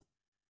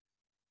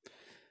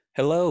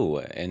Hello,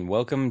 and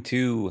welcome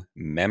to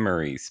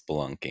Memory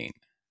Splunking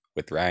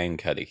with Ryan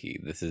Cudahy.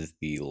 This is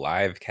the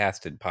live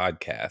casted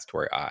podcast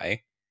where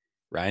I,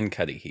 Ryan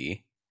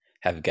Cudahy,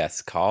 have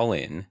guests call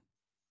in,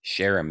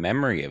 share a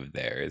memory of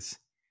theirs,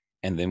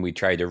 and then we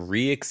try to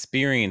re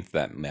experience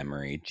that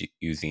memory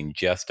using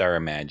just our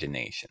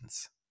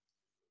imaginations.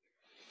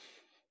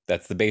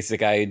 That's the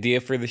basic idea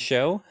for the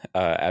show.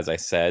 As I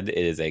said, it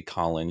is a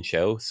call in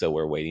show, so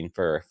we're waiting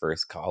for our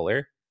first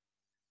caller,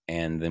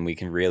 and then we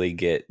can really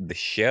get the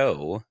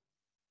show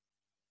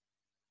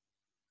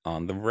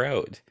on the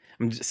road.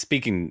 I'm just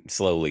speaking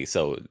slowly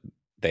so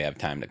they have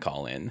time to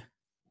call in.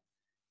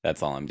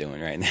 That's all I'm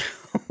doing right now.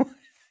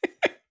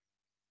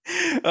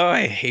 Oh,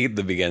 I hate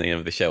the beginning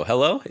of the show.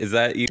 Hello? Is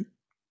that you?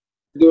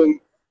 Doing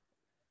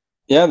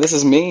Yeah, this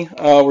is me.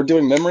 We're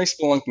doing memory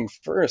spelunking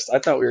first. I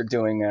thought we were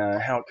doing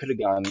how it could have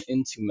gone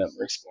into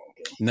memory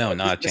spelunking, No, but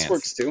not a this chance.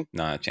 works too.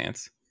 Not a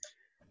chance.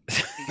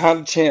 Not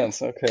a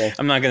chance. Okay.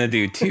 I'm not going to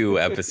do two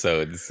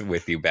episodes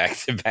with you back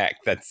to back.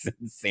 That's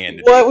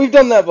insanity. What? We've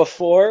done that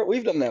before.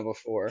 We've done that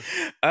before.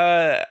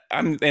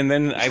 And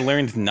then I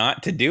learned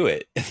not to do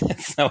it.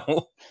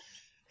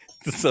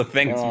 So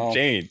things have Oh,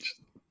 changed.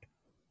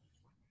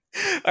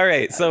 All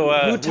right. So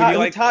who would taught you who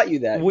like taught you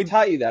that? Who would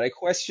taught you that? I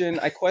question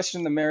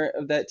the merit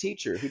of that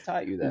teacher. Who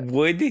taught you that?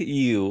 would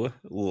you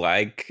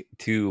like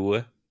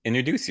to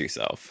introduce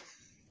yourself?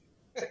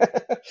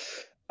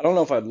 I don't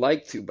know if I'd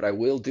like to, but I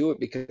will do it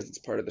because it's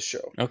part of the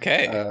show.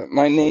 Okay.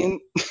 My name,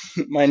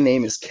 my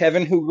name is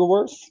Kevin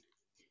Hoogerworth.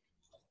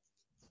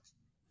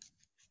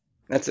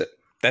 That's it.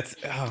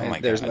 Oh my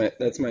god.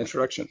 That's my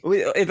introduction.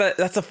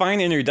 That's a fine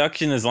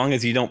introduction as long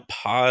as you don't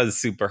pause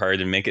super hard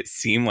and make it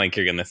seem like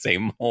you're gonna say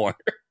more.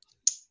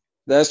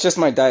 That's just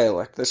my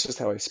dialect. That's just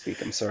how I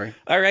speak. I'm sorry.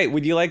 All right.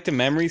 Would you like to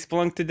memory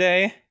splunk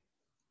today,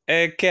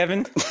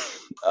 Kevin?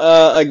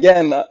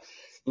 Again,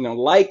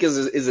 like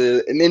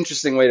an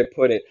interesting way to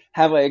put it.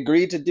 Have I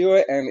agreed to do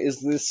it? And is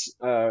this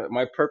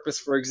my purpose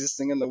for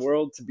existing in the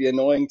world to be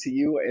annoying to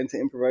you and to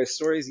improvise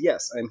stories?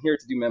 Yes, I'm here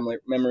to do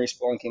memory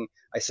spelunking.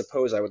 I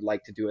suppose I would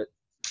like to do it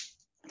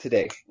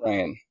today,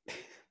 Ryan.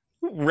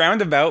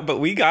 Roundabout, but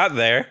we got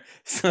there.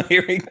 So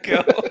here we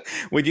go.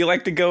 Would you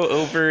like to go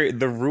over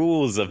the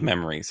rules of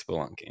memory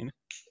spelunking?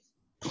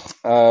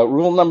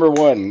 Rule number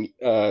one,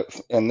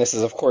 and this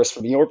is of course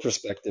from your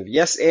perspective.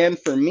 Yes, and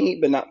for me,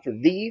 but not for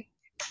thee.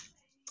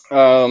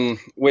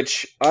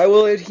 Which I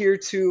will adhere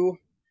to.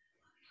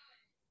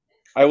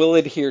 I will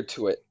adhere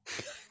to it.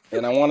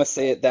 And I want to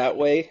say it that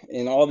way,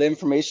 and all the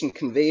information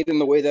conveyed in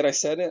the way that I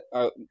said it,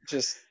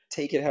 just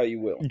take it how you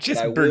will. But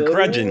Just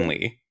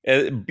begrudgingly.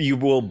 You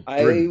will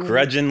I,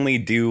 begrudgingly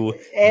do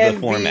the and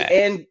be, format.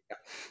 and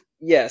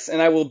yes,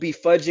 and I will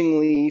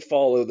begrudgingly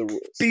follow the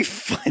rules.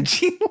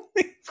 Begrudgingly?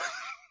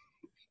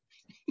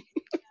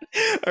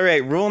 All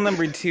right, rule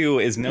number 2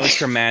 is no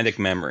traumatic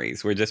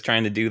memories. We're just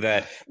trying to do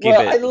that. Keep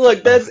Well, it.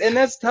 look,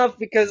 that's tough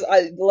because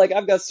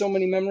I've got so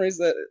many memories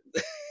that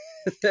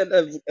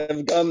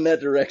have gone that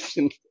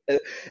direction,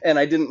 and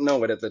I didn't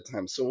know it at the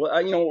time. So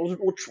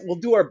we'll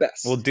do our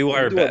We'll best. do We'll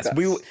our do our best. best.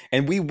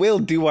 We will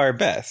do our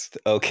best.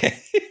 Okay.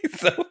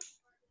 So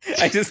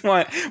I just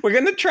want we're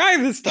gonna try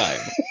this time.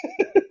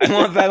 I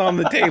want that on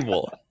the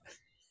table.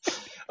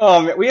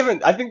 We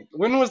haven't. I think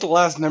when was the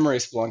last memory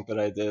splunk that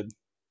I did?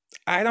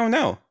 I don't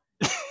know,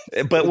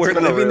 but It's we're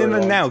been a living in really the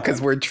long now because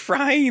time. we're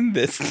trying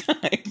this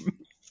time.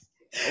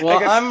 I Well,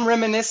 guess. I'm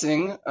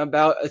reminiscing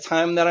about a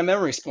time that I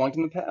memory splunked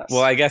in the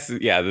Well, past. I guess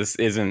yeah. This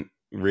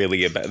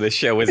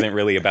show isn't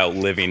really about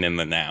living in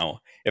the now.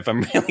 If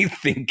I'm really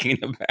thinking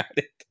about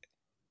it.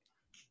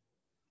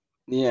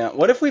 Yeah.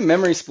 What if we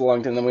memory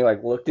splunked and then we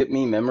like looked at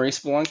me memory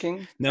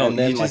spelunking No, and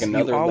then like you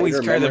another always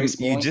later try memory to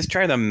you spelunk? just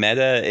try to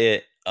meta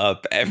it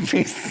up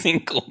every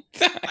single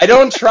I time.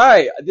 don't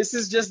try. This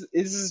is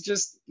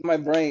just my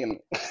brain.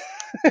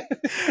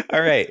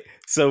 All right.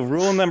 So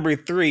rule number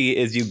 3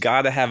 is you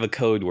got to have a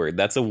code word.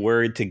 That's a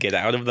word to get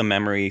out of the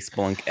memory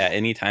splunk at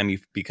any time you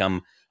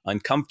become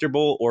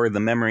uncomfortable or the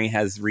memory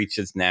has reached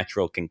its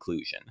natural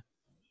conclusion.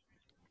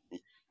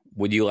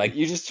 Would you like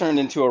You just turned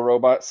into a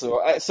robot,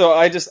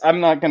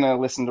 I'm not gonna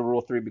listen to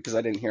rule 3 because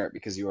I didn't hear it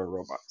because you are a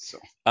robot. So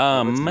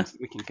um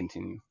we can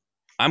continue.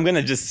 I'm going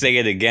to just say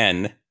it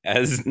again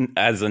as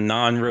a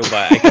non-robot.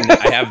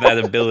 I have that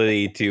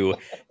ability to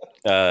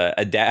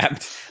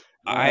adapt.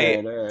 All I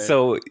right, all right.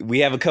 So we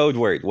have a code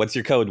word. What's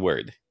your code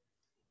word?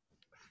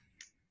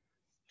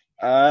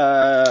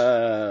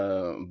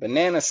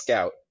 Banana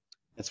Scout.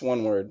 It's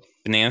one word.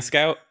 Banana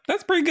Scout?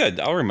 That's pretty good.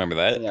 I'll remember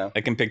that. Yeah.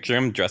 I can picture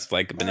him dressed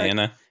like a All right.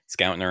 banana,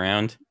 scouting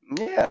around.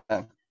 Yeah.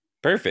 Yeah,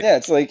 Perfect.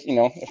 it's like,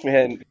 if we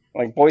had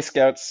like Boy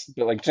Scouts,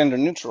 but like gender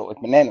neutral,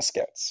 like Banana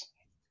Scouts.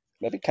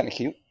 That'd be kind of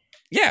cute.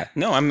 Yeah,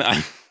 no, I'm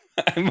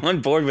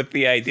on board with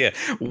the idea.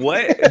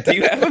 What do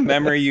you have a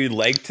memory you'd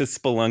like to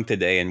spelunk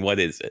today, and what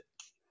is it?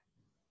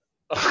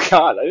 Oh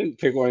God, I didn't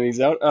pick one of these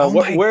out. Oh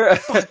my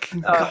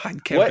fucking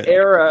god, Kevin.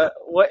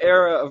 What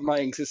era of my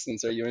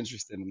existence are you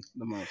interested in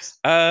the most?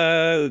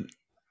 Uh,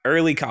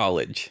 early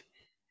college.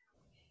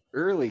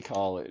 Early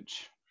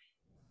college.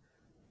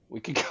 We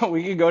could go.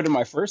 We could go to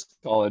my first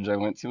college I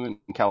went to in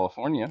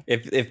California.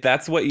 If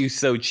that's what you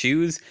so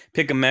choose,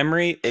 pick a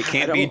memory. It I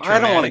can't be don't. I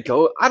don't want to traumatic.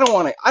 go. I don't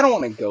want to. I don't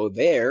want to go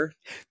there.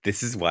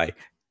 This is why,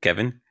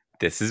 Kevin.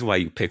 This is why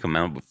you pick them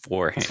out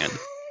beforehand.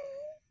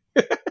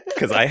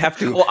 Because I have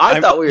to. Well, I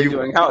I'm thought we were you.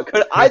 doing how it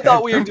could. I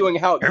thought we were doing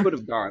how it could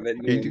have gone.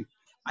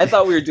 I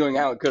thought we were doing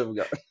how it could have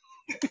gone.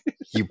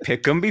 You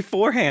pick them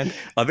beforehand.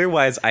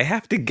 Otherwise, I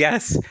have to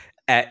guess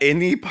at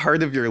any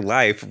part of your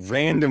life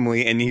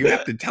randomly, and you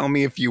have to tell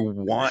me if you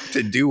want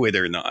to do it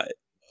or not.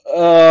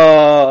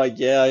 Oh,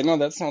 yeah, I know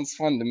that sounds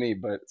fun to me,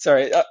 but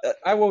sorry,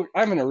 I will.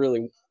 I'm in a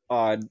really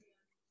odd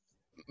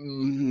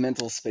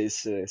mental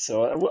space today,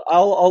 so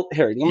I'll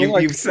here. You've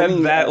Let said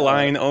me. that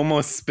line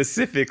almost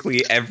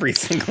specifically every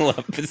single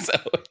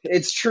episode.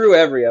 It's true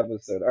every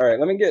episode. All right,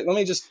 let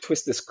me just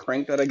twist this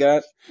crank that I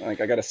got.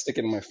 Like I got to stick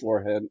it in my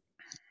forehead.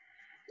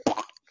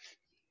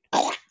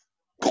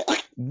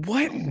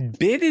 What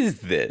bit is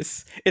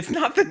this? It's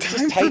not the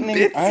time for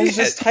bits I was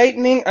yet. just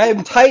tightening. I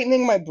am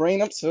tightening my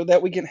brain up so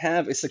that we can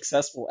have a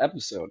successful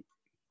episode.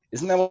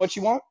 Isn't that what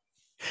you want?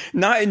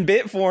 Not in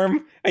bit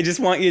form. I just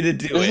want you to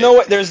do There's it. no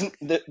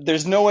way.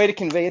 There's no way to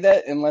convey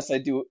that unless I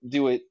do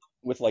it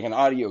with like an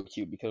audio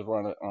cue because we're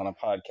on a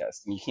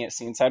podcast and you can't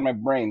see inside my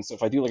brain. So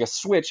if I do like a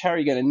switch, how are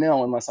you gonna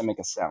know unless I make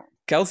a sound?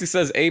 Kelsey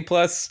says A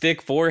plus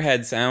stick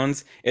forehead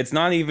sounds. It's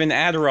not even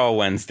Adderall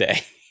Wednesday.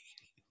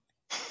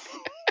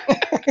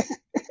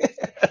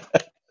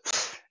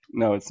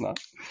 No, it's not.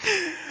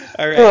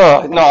 All right.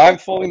 Oh, no, I'm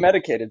fully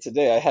medicated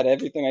today. I had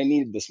everything I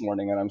needed this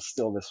morning, and I'm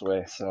still this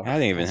way. So I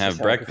didn't even that's just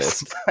have how it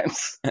goes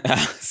breakfast.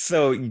 sometimes.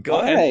 So go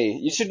Why? ahead.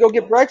 You should go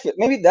get breakfast.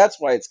 Maybe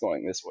that's why it's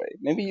going this way.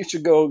 Maybe you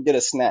should go get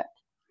a snack.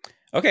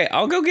 Okay,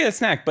 I'll go get a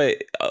snack,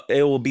 but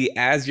it will be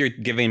as you're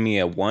giving me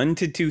a 1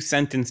 to 2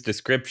 sentence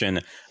description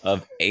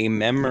of a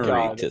memory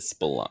God. to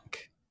Spelunk.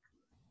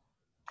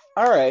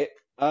 All right.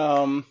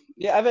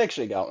 Yeah, I've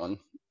actually got one.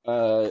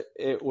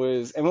 It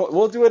was, and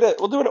we'll do it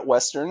at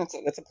Western.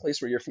 That's a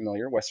place where you're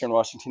familiar, Western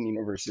Washington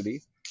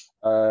University.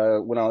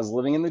 When I was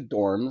living in the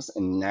dorms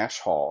in Nash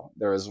Hall,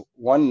 there was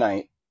one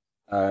night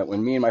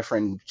when me and my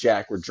friend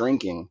Jack were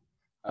drinking,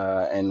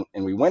 and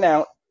we went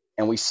out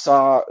and we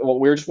saw. Well,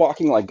 we were just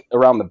walking like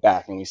around the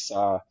back, and we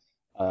saw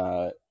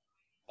a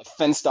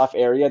fenced off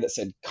area that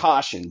said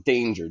 "Caution,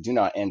 danger, do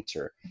not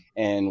enter."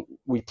 And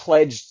we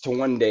pledged to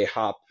one day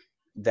hop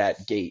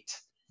that gate,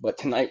 but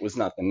tonight was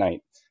not the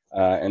night.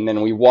 And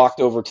then we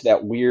walked over to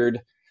that weird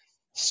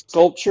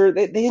sculpture.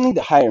 They need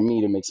to hire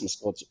me to make some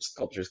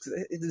sculptures.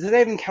 Does that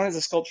even count as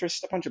a sculpture? It's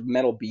just a bunch of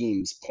metal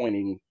beams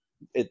pointing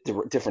at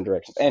different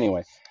directions.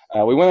 Anyway,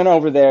 we went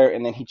over there,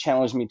 and then he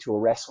challenged me to a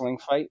wrestling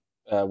fight.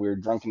 We were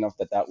drunk enough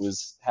that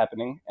was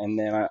happening, and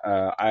then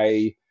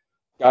I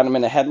got him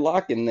in a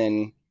headlock, and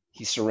then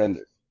he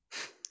surrendered.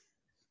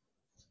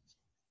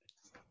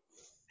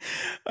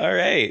 All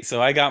right,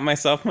 so I got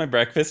myself my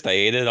breakfast. I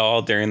ate it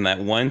all during that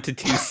 1 to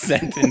 2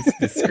 sentence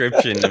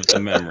description of the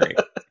memory.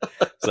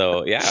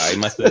 So yeah, I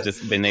must have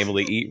just been able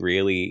to eat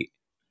really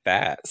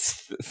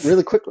fast.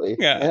 Really quickly.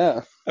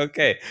 Yeah.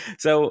 Okay.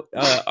 So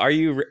are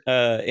you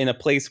in a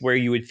place where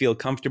you would feel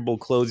comfortable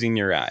closing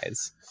your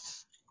eyes?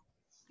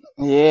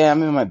 Yeah,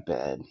 I'm in my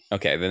bed.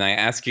 Okay, then I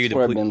ask you That's to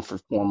where I've been for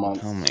 4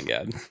 months. Oh my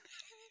god.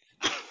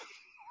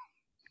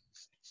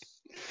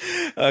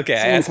 Okay, I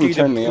Someone ask come you to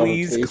turn me over,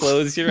 please please.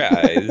 close your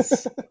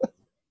eyes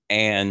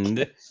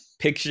and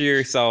picture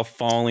yourself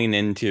falling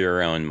into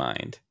your own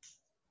mind.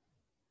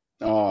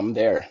 Oh, I'm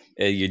there.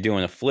 You're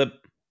doing a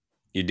flip.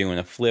 You're doing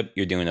a flip.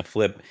 You're doing a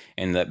flip.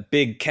 And the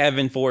big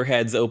Kevin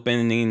forehead's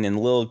opening and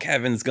little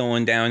Kevin's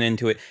going down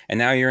into it. And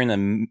now you're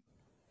in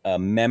a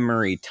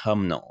memory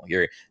tunnel.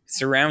 You're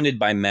surrounded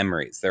by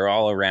memories. They're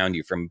all around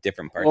you from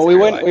different parts Well, of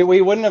your life.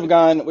 we wouldn't have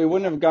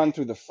gone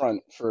through the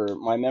front for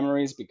my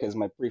memories because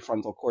my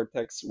prefrontal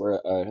cortex, where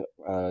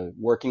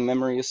working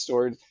memory is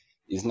stored,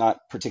 is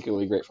not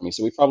particularly great for me.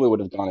 So we probably would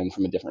have gone in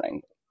from a different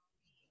angle.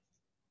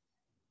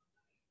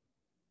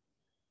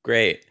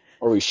 Great.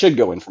 Or we should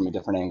go in from a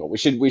different angle. We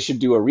should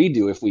do a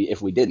redo if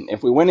we didn't.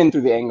 If we went in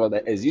through the angle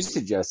that, as you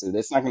suggested,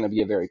 it's not going to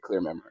be a very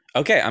clear memory.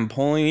 Okay, I'm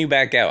pulling you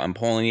back out. I'm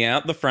pulling you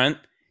out the front,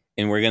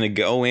 and we're going to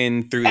go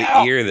in through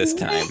the ear this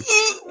time.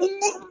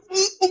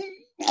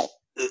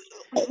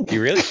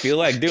 You really feel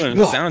like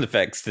doing sound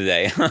effects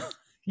today, huh?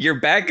 You're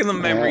back in the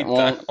memory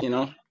tunnel. You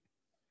know.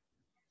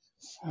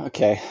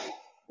 Okay.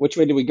 Which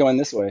way do we go in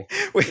this way?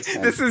 Wait,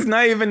 this is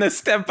not even a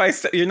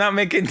step-by-step. You're not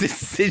making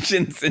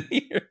decisions in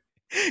here.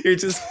 You're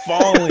just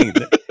falling.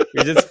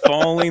 You're just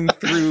falling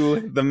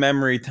through the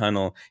memory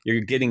tunnel. You're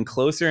getting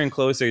closer and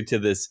closer to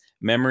this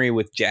memory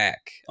with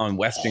Jack on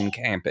Western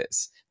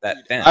Campus.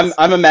 That fence.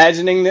 I'm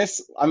imagining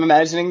this. I'm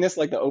imagining this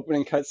like the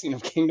opening cutscene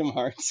of Kingdom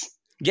Hearts.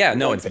 Yeah,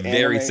 no, Like it's the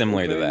very anime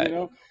similar to opening, that. you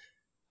know?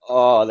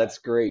 Oh, that's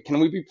great. Can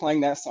we be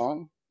playing that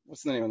song?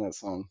 What's the name of that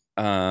song?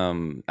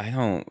 I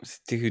don't,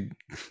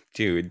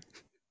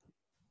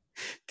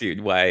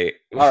 dude, why?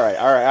 All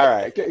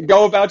right.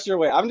 Go about your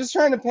way. I'm just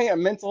trying to paint a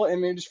mental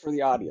image for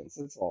the audience.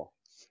 That's all.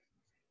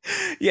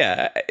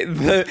 Yeah,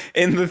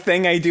 the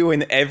thing I do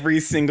in every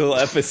single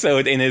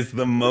episode and is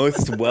the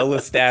most well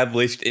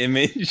established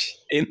image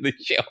in the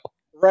show.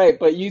 Right,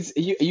 but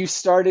you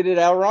started it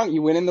out wrong.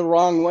 You went in the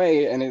wrong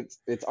way, and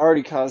it's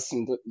already caused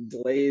some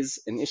delays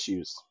and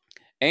issues.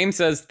 AIM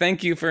says,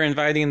 "Thank you for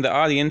inviting the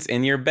audience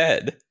in your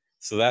bed."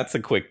 So that's a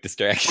quick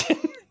distraction.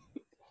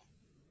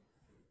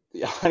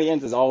 The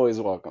audience is always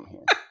welcome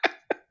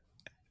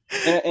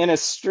here, in a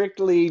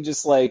strictly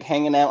just like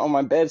hanging out on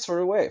my bed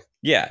sort of way.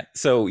 Yeah,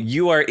 so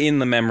you are in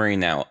the memory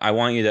now. I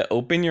want you to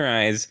open your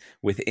eyes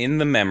within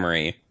the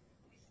memory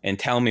and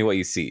tell me what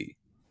you see.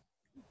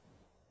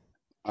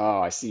 Oh,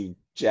 I see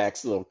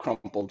Jack's little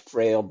crumpled,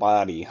 frail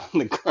body on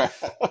the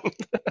ground,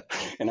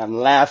 and I'm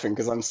laughing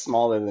because I'm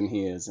smaller than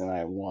he is, and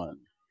I won.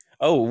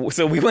 Oh,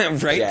 so we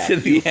went right to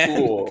Jack, you the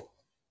end. fool!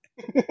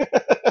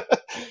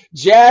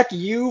 Jack,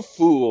 you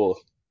fool!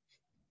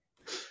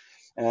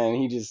 And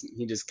he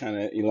just kind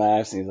of he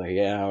laughs and he's like,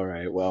 "Yeah, all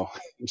right. Well,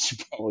 we should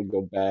probably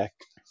go back."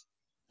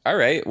 All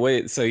right.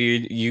 Wait, so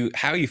you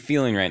how are you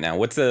feeling right now?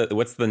 What's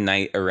the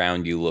night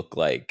around you look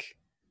like?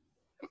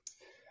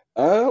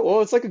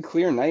 Well, it's like a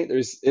clear night.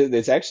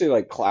 It's actually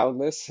like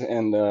cloudless,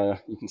 and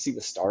you can see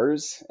the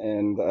stars.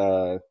 And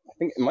I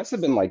think it must have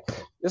been like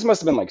this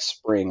must have been like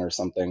spring or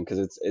something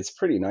because it's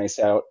pretty nice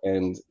out.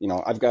 And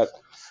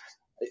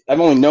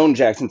I've only known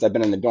Jack since I've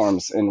been in the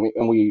dorms, and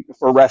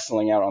we're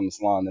wrestling out on this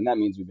lawn, and that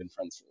means we've been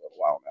friends for a little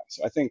while now.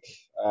 So I think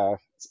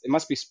it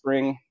must be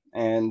spring,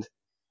 and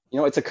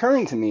it's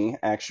occurring to me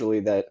actually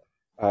that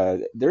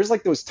there's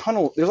like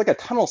a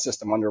tunnel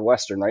system under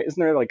Western, right?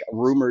 Isn't there like a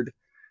rumored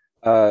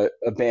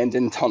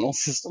abandoned tunnel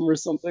system or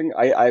something?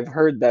 I've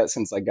heard that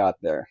since I got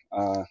there,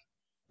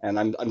 and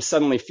I'm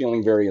suddenly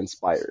feeling very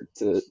inspired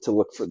to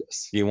look for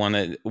this.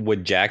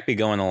 Would Jack be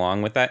going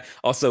along with that?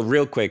 Also,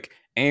 real quick,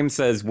 AIM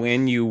says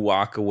when you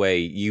walk away,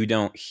 you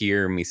don't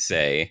hear me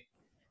say.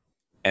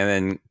 And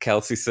then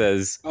Kelsey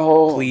says,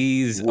 Oh,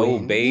 "Please, oh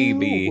when you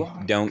baby,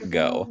 walk don't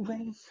go."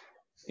 away,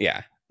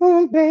 Yeah.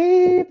 oh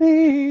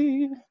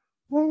baby.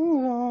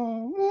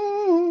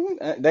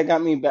 That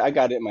got me. I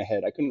got it in my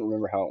head. I couldn't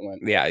remember how it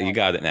went. Yeah, you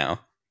got it now.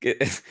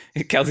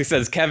 Kelsey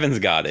says Kevin's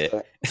got it.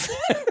 So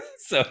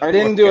So I we're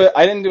didn't do good. it.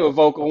 I didn't do a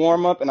vocal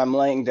warm up, and I'm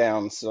laying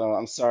down. So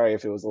I'm sorry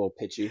if it was a little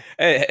pitchy.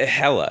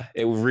 Hella,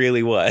 it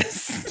really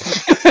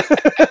was.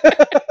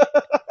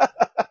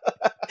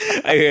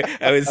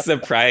 I was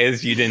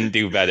surprised you didn't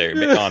do better,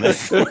 but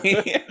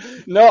honestly.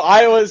 No,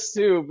 I was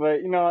too,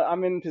 but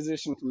I'm in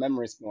position for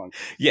memory spelunking.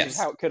 This is Yes,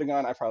 how it could have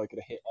gone. I probably could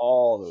have hit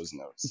all those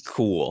notes.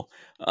 cool.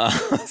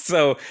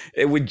 So,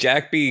 would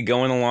Jack be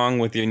going along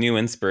with your new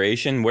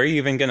inspiration? Where are you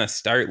even going to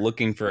start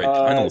looking for a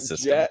tunnel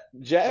system?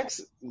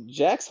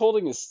 Jack's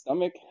holding his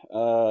stomach.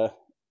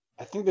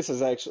 I think this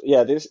is actually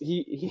yeah. This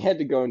he had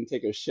to go and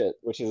take a shit,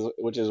 which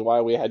is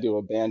why we had to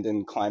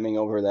abandon climbing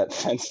over that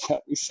fence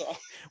that we saw.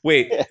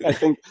 Wait, I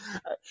think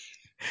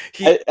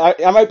he.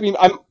 I might be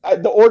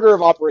the order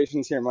of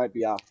operations here might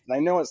be off. And I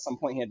know at some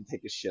point he had to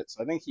take a shit,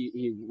 so I think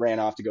he ran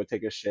off to go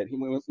take a shit.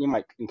 We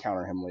might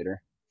encounter him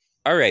later.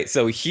 All right,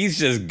 so he's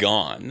just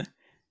gone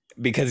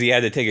because he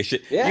had to take a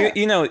shit. You, Yeah.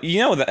 you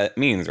know what that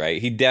means,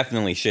 right? He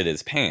definitely shit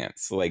his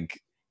pants.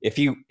 Like if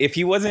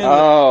he wasn't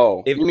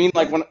Oh, if you mean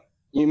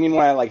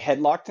when I like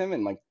headlocked him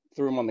and like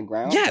threw him on the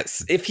ground?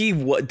 yes, if he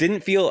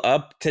didn't feel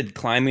up to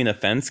climbing a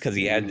fence because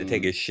he had to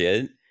take Mm, a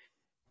shit,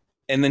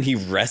 and then he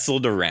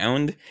wrestled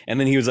around, and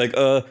then he was like,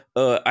 I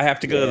have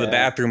to go to the yeah.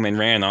 bathroom, and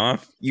ran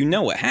off. You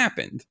know what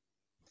happened?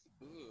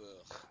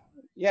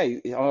 Yeah.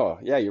 Oh,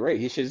 yeah. You're right.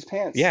 He shit his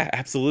pants. Yeah,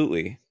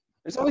 absolutely.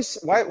 There's always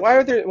why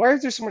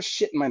is there so much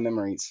shit in my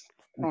memories?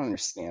 I don't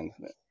understand.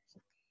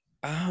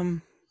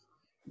 Um,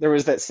 There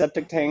was that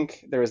septic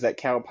tank. There was that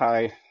cow pie,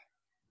 and now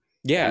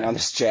yeah,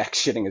 there's Jack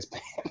shitting his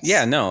yeah,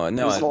 pants. no,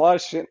 There's no. a lot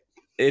of shit.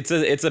 It's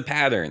a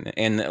pattern,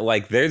 and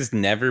like there's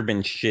never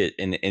been shit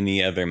in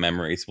any other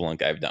memory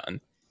spelunk I've done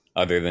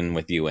other than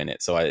with you in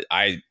it. So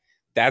I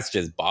that's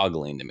just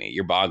boggling to me.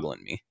 You're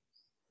boggling me.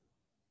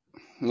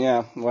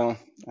 Yeah. Well,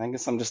 I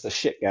guess I'm just a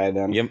shit guy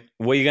then. Yep.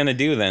 What are you gonna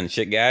do then,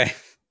 shit guy?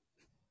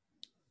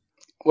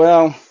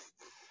 Well,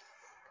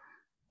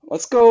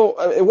 let's go.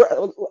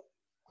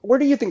 Where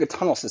do you think a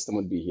tunnel system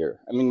would be here?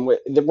 I mean,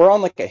 we're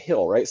on like a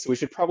hill, right? So we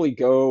should probably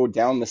go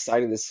down the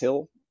side of this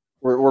hill.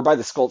 We're by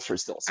the sculpture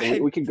still, so we, I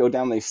we could go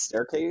down the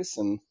staircase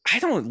and. I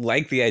don't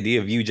like the idea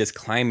of you just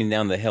climbing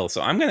down the hill.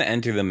 So I'm gonna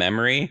enter the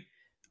memory,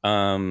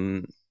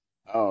 um,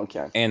 Oh,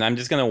 okay. and I'm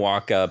just gonna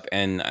walk up,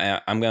 and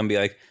I'm gonna be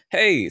like,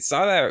 "Hey,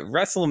 saw that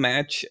wrestle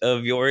match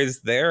of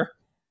yours there?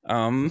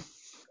 Um,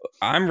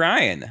 I'm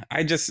Ryan.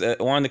 I just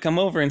wanted to come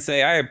over and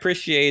say I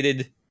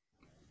appreciated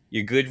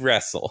your good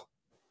wrestle."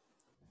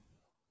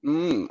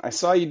 I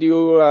saw you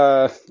do.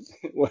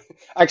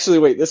 Actually,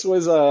 wait. This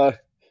was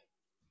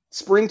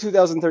spring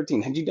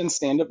 2013. Had you done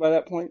stand up by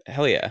that point?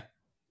 Hell yeah.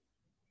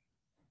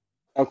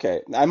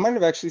 Okay, I might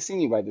have actually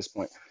seen you by this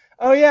point.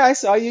 Oh yeah, I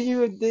saw you.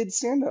 You did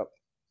stand up.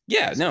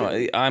 Yeah, That's no,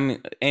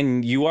 good.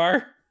 and you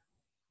are?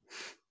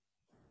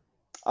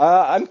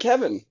 I'm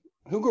Kevin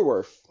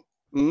Hoogerwerf.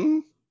 Hmm.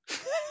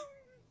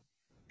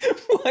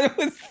 What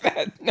was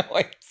that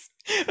noise?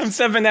 I'm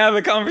stepping out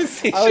of the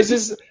I was conversation.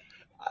 just.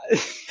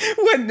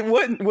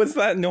 What was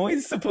that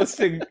noise supposed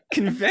to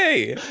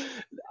convey?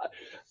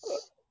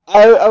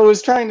 I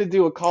was trying to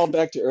do a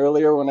callback to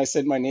earlier when I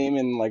said my name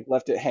and like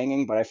left it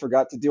hanging, but I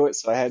forgot to do it,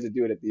 so I had to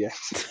do it at the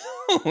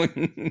Oh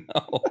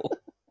no.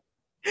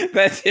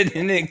 That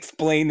didn't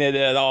explain it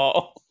at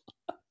all.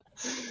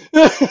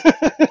 end.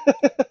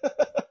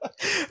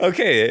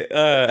 Okay,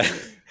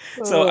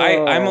 so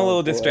I'm a Oh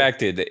little boy.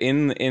 distracted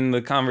in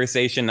the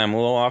conversation. I'm a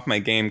little off my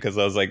game because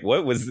I was like,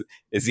 "What was?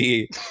 Is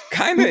he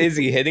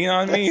hitting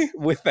on me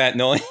with that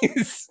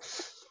noise?"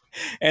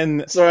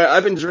 And Sorry,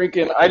 I've been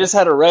drinking. I just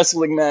had a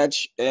wrestling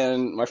match,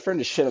 and my friend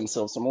just shit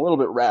himself, so I'm a little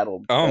bit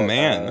rattled. oh But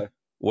man,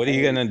 what are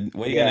you gonna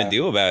yeah,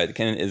 do about it?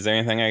 Is there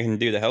anything I can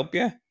do to help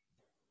you?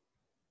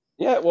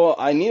 yeah. Well,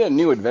 I need a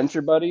new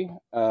adventure buddy,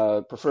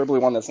 preferably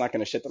one that's not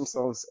going to shit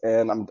themselves.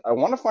 And I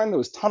want to find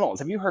those tunnels.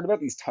 Have you heard about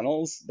these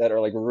tunnels that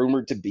are like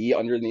rumored to be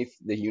underneath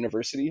the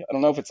university? I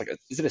don't know if it's like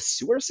is it a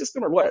sewer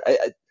system or what?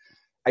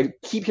 I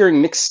keep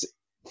hearing mixed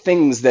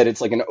things that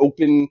it's like an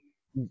open,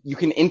 you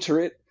can enter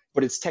it,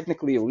 but it's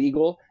technically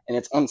illegal and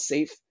it's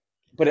unsafe,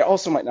 but it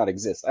also might not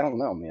exist. I don't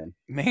know, man.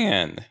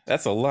 Man,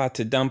 that's a lot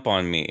to dump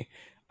on me.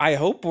 I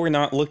hope we're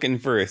not looking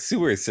for a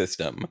sewer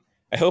system.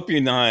 I hope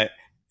you're not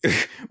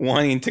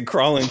wanting to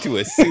crawl into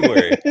a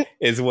sewer,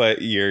 is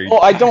what you're.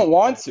 Well, I don't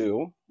want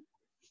to.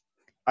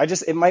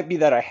 It might be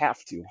that I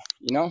have to,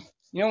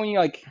 when you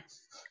like,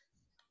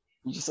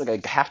 you just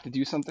like have to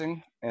do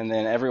something and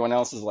then everyone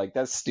else is like,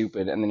 that's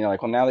stupid. And then you're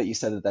like, well, now that you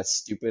said that that's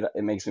stupid,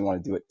 it makes me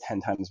want to do it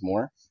 10 times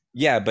more.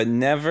 Yeah, but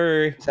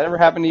never Has that ever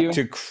happened to you?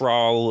 to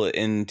crawl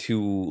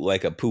into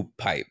like a poop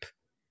pipe.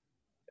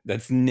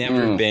 That's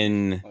never Mm.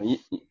 been. Well,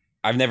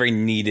 I've never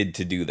needed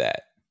to do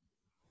that.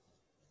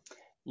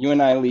 you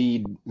and I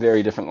lead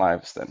very different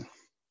lives then.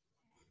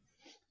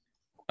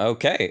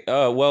 Okay.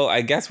 Well,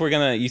 I guess we're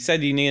gonna. You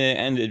said you need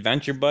an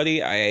adventure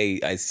buddy.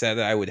 I said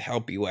I would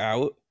help you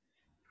out.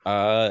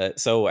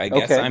 So I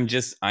guess Okay.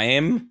 I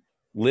am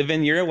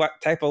living your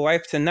type of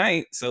life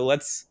tonight. So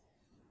let's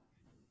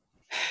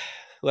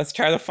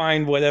try to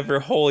find whatever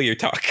hole you're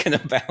talking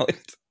about.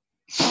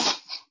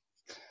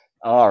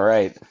 All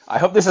right. I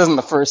hope this isn't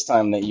the first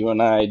time that you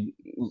and I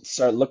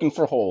start looking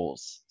for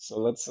holes. So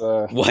let's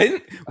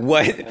What? I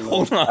What? don't know.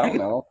 Hold I don't on.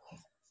 know.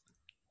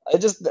 It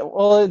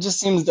just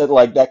seems that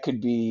like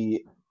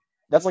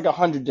that's like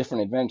 100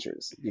 different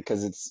adventures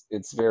because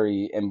it's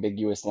very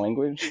ambiguous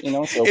language.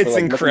 So if we're It's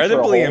like looking for a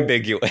incredibly hole,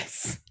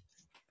 ambiguous.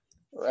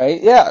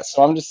 right? Yeah.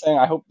 So I'm just saying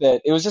I hope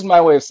that it was just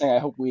my way of saying I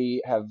hope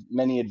we have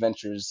many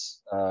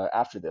adventures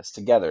after this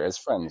together as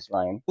friends,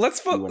 Ryan,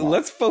 you and I.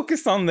 Let's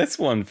focus on this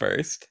one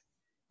first.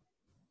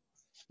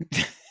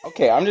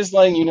 Okay, I'm just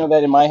letting you know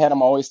that in my head,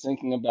 I'm always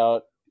thinking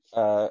about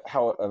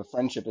how a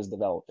friendship is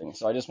developing.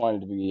 So I just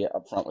wanted to be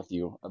upfront with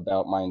you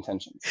about my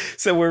intentions.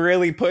 So we're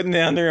really putting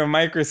it under a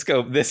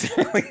microscope this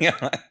early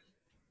on.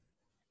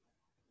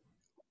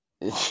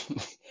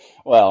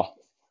 Well,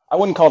 I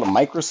wouldn't call it a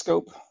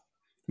microscope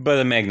But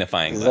a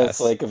magnifying because that's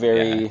glass. like a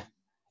Yeah. very,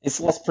 it's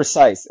less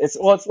precise. It's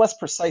less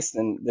precise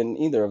than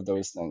either of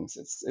those things.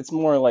 It's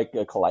more like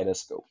a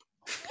kaleidoscope,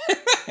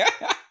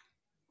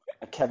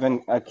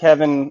 a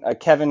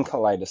Kevin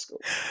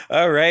kaleidoscope.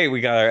 All right,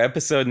 we got our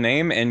episode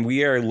name, and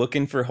we are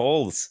looking for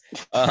holes.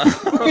 Uh,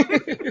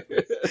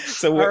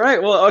 so All we're,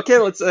 right. Well, okay.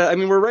 Let's. I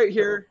mean, we're right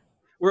here.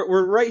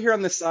 We're right here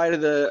on the side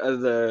of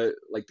the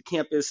like the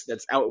campus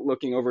that's out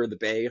looking over the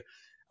bay.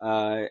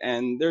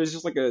 And there's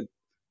just like a.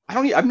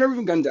 I've never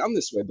even gone down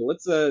this way, but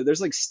let's.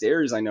 There's like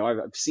stairs. I know.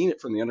 I've seen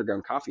it from the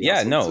underground coffee house.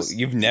 yeah, So let's no, just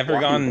you've keep never walking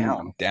gone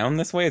down. down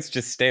this way. It's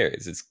just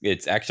stairs.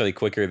 It's actually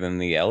quicker than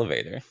the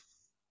elevator.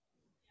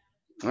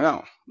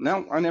 No,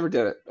 no, I never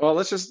did it. Well,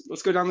 let's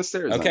go down the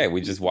stairs then. Okay,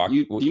 we just walk.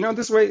 You do you know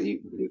this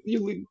way? You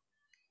lead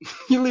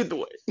you lead the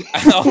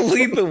I'll way.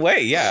 lead the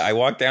way. Yeah, I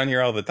walk down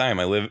here all the time.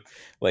 I live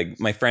like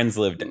my friends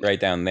lived right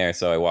down there,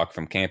 so I walk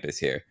from campus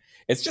here.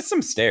 It's just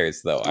some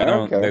stairs though. I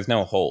don't. Okay. There's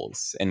no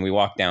holes, and we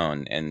walk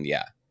down, and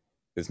yeah,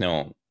 there's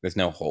no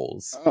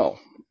holes. Oh,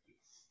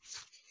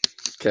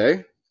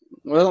 okay.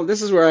 Well,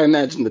 this is where I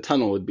imagined the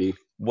tunnel would be.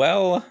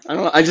 Well, I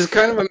don't know. I just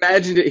kind of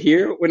imagined it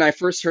here when I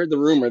first heard the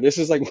rumor. This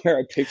is like where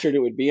I pictured it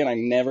would be, and I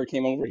never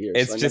came over here,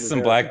 so it's I just never some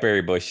verified.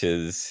 blackberry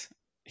bushes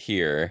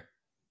here,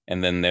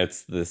 and then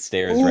there's the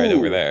stairs right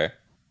over Ooh, there.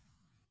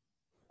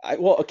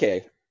 well,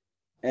 okay,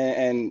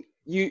 and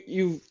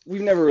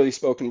we've never really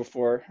spoken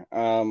before,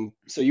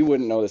 so you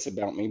wouldn't know this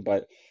about me.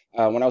 But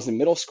when I was in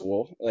middle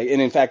school, like,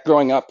 and in fact,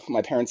 growing up,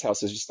 my parents'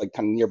 house is just like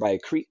kind of nearby a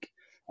creek,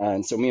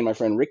 and so me and my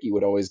friend Ricky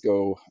would always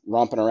go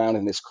romping around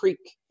in this creek,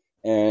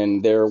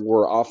 and there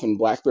were often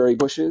blackberry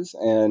bushes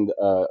and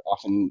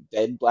often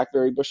dead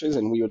blackberry bushes,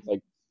 and we would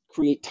like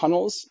create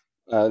tunnels,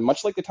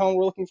 much like the tunnel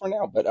we're looking for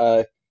now.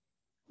 But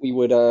we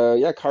would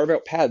yeah, carve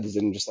out paths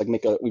and just like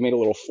we made a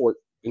little fort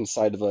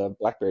inside of a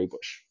blackberry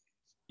bush.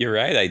 You're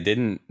right. I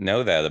didn't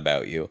know that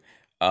about you.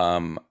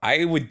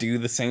 I would do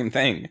the same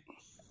thing.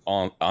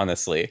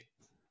 Honestly,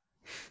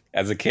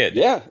 as a kid.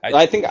 Yeah, I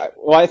I think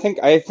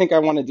I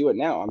want to do it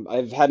now.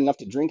 I've had enough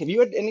to drink. Have you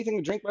had anything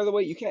to drink, by the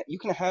way? You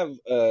can have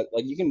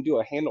like you can do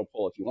a handle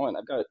pull if you want.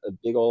 I've got a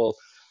big old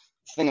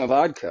thing of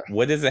vodka.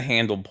 What is a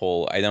handle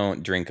pull? I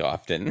don't drink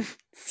often,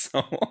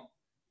 so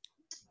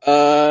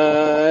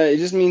It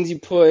just means you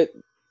put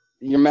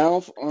your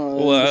mouth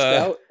well, on the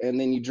spout and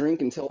then you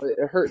drink until it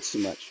hurts too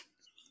much.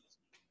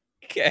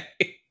 okay.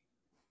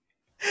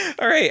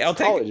 All right, It's I'll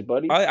take. college,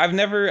 buddy. I've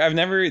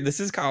never. This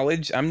is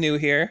college. I'm new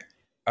here.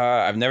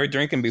 I've never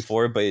drinking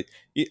before, but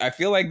I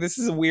feel like this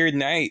is a weird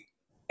night,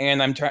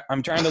 and I'm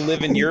trying to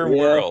live in your Yeah.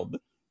 world.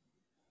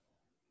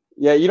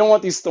 Yeah, you don't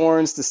want these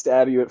thorns to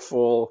stab you at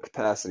full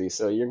capacity,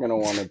 so you're gonna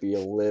want to be a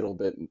little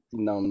bit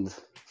numbed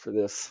for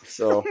this. Oh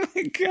So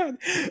my god!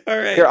 All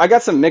here, right. I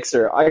got some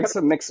mixer. I got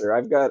some mixer.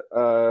 I've got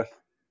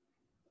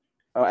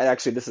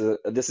actually, this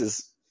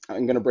is.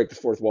 I'm gonna break the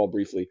fourth wall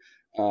briefly.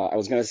 I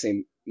was gonna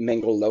say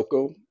Mango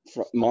Loco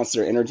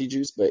Monster Energy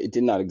Juice, but it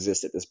did not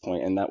exist at this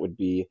point, and that would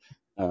be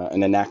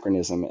an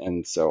anachronism,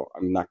 and so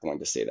I'm not going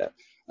to say that.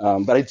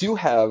 But I do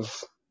have.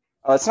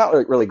 It's not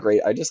really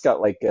great. I just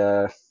got like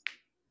oh,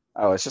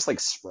 it's just like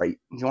Sprite.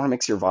 Do you want to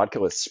mix your vodka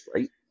with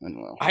Sprite? I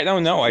don't know. I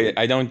don't It's know. weird.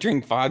 I don't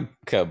drink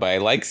vodka, but I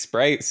like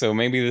Sprite, so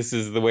maybe this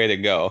is the way to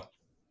go.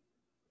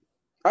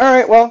 All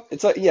right, well,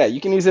 it's yeah, you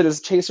can use it as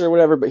chaser or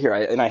whatever. But here,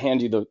 I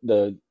hand you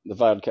the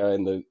vodka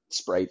and the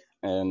Sprite,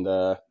 and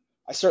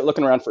I start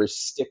looking around for a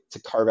stick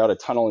to carve out a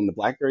tunnel in the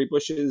blackberry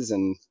bushes,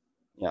 and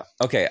yeah,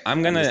 Okay,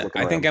 I'm just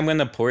looking I think around. I'm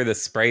gonna pour the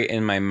Sprite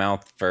in my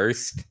mouth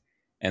first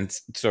and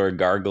sort of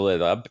gargle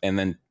it up, and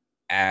then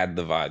add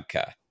the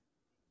vodka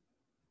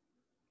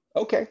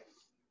Okay,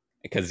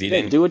 because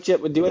yeah, do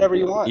whatever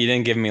you want. you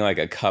didn't give me like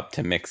a cup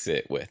to mix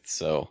it with.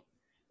 So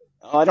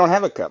Oh, I don't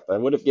have a cup. I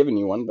would have given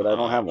you one, but I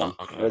don't have one.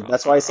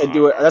 That's why I said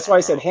do it. That's why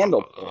I said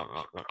handle pull.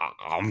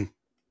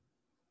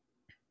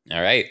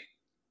 all right.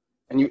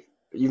 And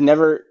you've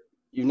never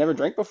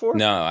drank before?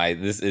 No, I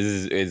this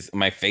is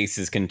my face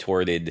is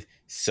contorted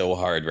so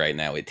hard right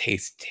now. It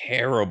tastes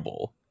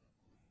terrible.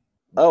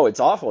 Oh, it's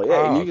awful.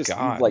 Yeah, and Oh you've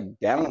God. like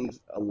downed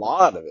a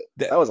lot of it.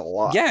 That, That was a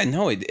lot. yeah,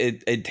 no,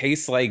 it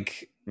tastes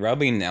like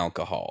rubbing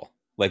alcohol.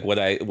 Like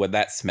what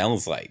that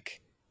smells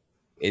like.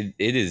 It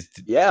is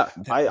Yeah,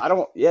 I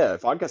don't. Yeah,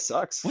 vodka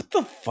sucks. what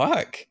the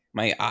fuck?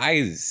 My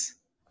eyes.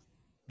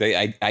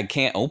 I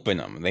can't open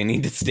them. They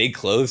need to stay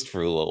closed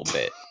for a little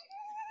bit.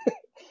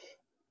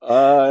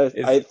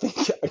 Is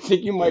I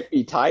think you might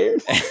be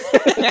tired.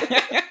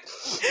 I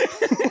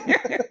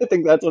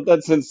think that's what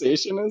that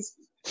sensation is.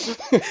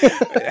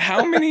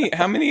 how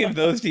many of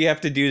those do you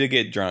have to do to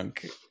get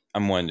drunk?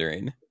 I'm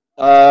wondering.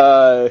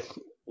 uh,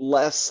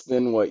 Less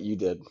than what you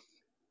did.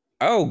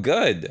 Oh,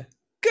 good.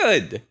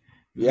 Good.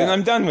 Then Yeah,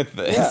 I'm done with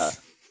yeah,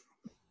 this.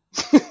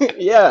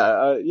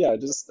 yeah, yeah.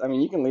 Just, I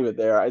mean, you can leave it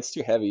there. It's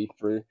too heavy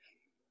for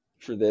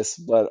this,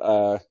 but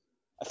I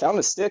found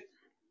a stick.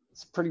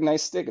 It's a pretty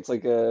nice stick. It's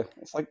like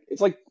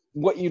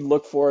what you'd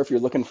look for if you're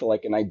looking for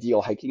like an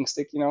ideal hiking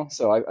stick, you know.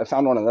 So I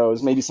found one of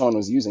those. Maybe someone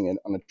was using it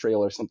on a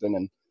trail or something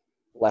and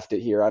left it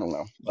here. I don't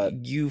know, but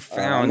You I'm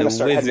found a gonna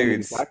start heading into wizard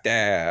these black.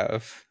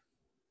 staff.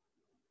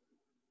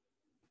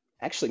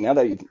 Actually, now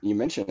that you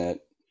mention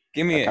it,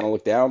 Give I me kind it. of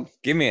look down.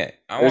 Give me it.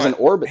 I There's an want.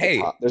 orb at the Hey,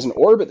 top. There's an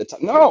orb at the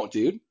top. No,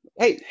 dude.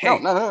 Hey, no, hey.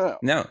 no, no, no.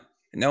 No,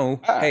 no.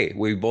 Ah, Hey,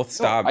 we both no.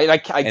 stop, I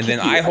and then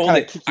kick you. I kind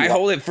of kick I you up.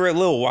 hold it for a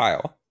little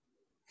while.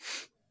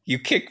 You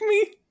kick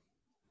me?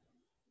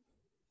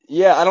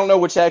 Yeah, I don't know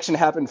which action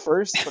happened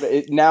first, but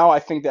now I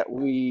think that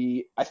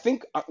we're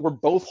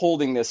both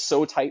holding this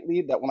so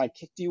tightly that when I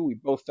kicked you, we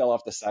both fell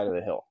off the side of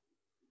the hill.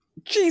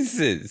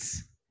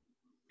 Jesus!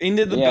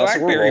 Into the Yeah, so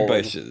we're blackberry rolling.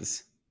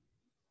 bushes.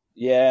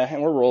 Yeah,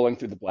 and we're rolling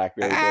through the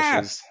blackberry Ah!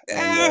 bushes,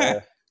 and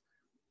Ah!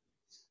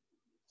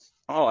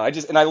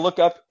 I look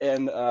up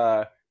and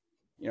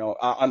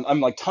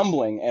I'm like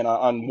tumbling, and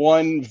on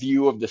one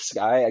view of the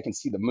sky, I can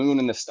see the moon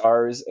and the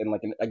stars, and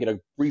I get a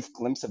brief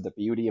glimpse of the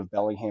beauty of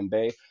Bellingham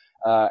Bay.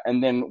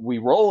 And then we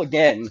roll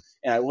again,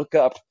 and I look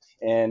up,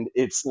 and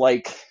it's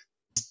like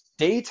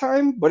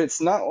daytime, but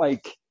it's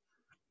like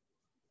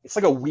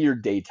a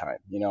weird daytime.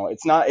 You know,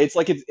 it's not. It's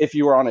like if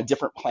you were on a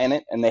different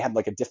planet and they had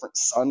like a different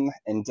sun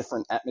and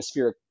different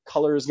atmospheric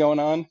colors going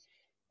on.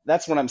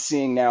 That's what I'm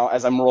seeing now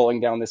as I'm rolling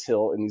down this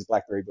hill in these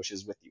blackberry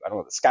bushes with you. I don't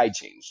know. The sky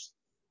changed.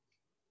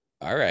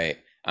 All right.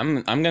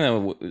 I'm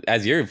gonna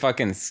as you're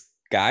fucking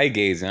sky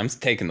gazing. I'm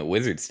taking the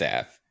wizard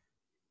staff.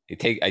 I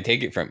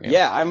take it from you.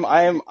 Yeah,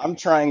 I'm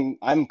trying.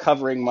 I'm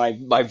covering my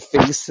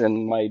face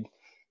and my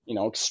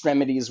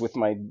extremities with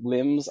my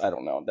limbs. I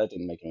don't know. That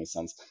didn't make any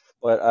sense.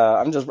 But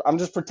I'm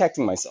just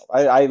protecting myself.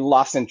 I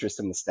lost interest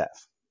in the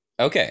staff.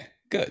 Okay.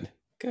 Good.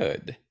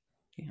 Good.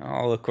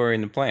 All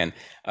according to plan.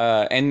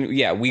 And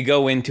yeah, we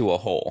go into a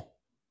hole,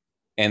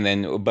 and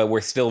then but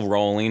we're still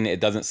rolling. It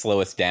doesn't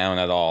slow us down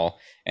at all.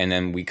 And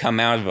then we come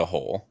out of a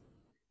hole,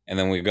 and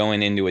then we're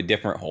going into a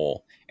different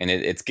hole, and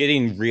it's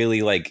getting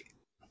really like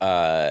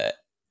uh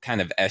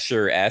kind of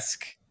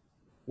Escher-esque,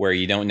 where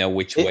you don't know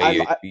which It, way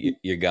I'm I,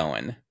 you're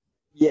going.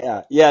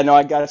 yeah, yeah. No,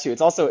 I got you.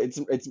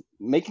 It's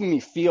making me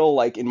feel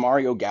like in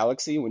Mario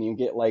Galaxy when you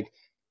get like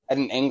at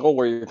an angle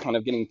where you're kind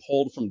of getting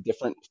pulled from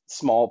different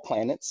small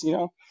planets, you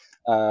know.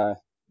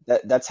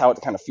 That's how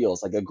it kind of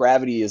feels. Like a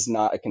gravity is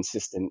not a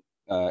consistent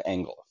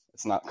angle.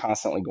 It's not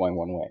constantly going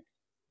one way.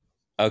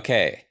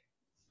 Okay.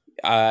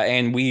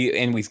 And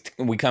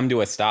we come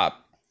to a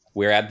stop.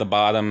 We're at the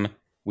bottom.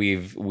 We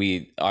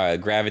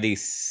gravity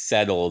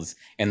settles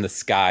and the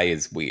sky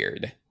is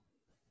weird.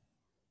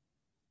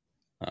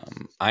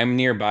 I'm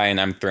nearby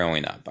and I'm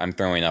throwing up. I'm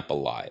throwing up a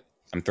lot.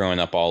 I'm throwing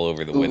up all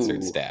over the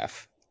wizard Ooh.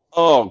 staff.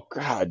 Oh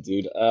God,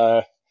 dude.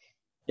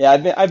 Yeah,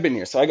 I've been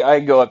here. So I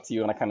go up to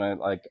you and I kind of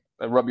like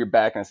I rub your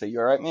back and I say, "You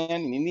all right,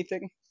 man? You need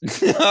anything?"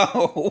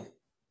 No,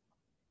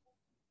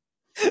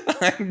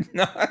 I'm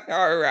not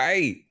all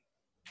right.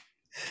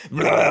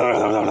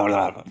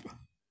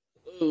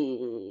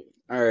 Ooh.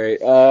 All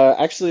right.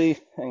 Actually,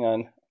 hang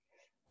on.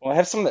 Well, I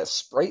have some of that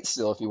Sprite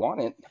still if you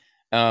want it.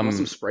 You want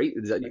some Um, Sprite?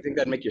 Do you think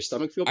that'd make your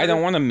stomach feel I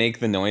don't better? want to make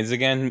the noise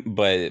again,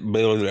 but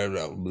blah, blah,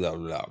 blah, blah,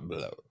 blah,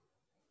 blah.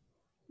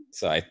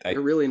 So I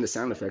You're really into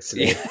sound effects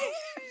yeah, today.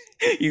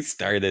 you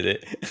started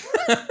it.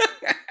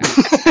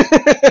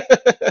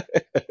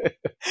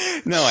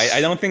 No,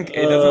 I don't think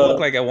it doesn't look uh,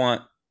 like I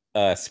want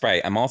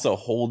Sprite. I'm also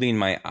holding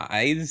my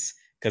eyes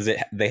because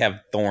they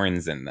have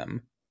thorns in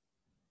them.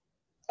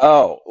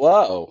 oh,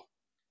 whoa.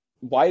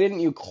 Why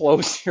didn't you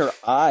close your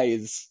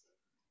eyes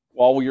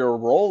while we were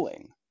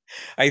rolling?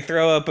 I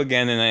throw up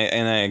again, and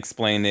I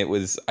explained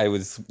I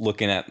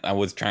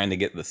was trying to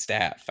get the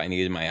staff. I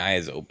needed my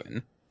eyes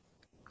open.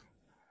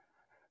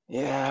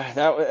 Yeah,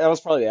 that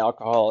was probably the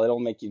alcohol. It'll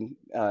make you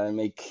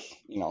make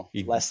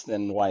You, less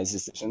than wise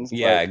decisions.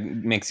 yeah, But it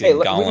makes hey, you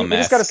look, we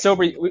just got to Gollum-esque.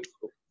 sober you.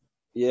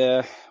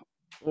 Yeah,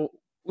 well,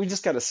 we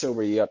just got to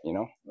sober you up.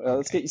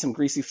 Let's Okay. get you some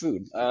greasy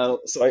food.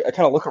 So I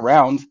kind of look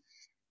around,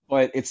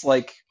 but it's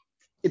like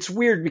it's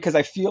weird because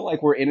I feel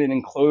like we're in an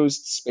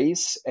enclosed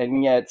space,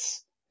 and yet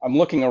I'm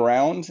looking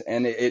around,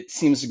 and it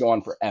seems to go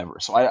on forever.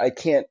 So I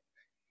can't.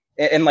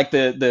 And like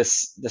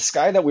the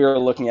sky that we were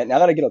looking at, now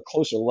that I get a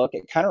closer look,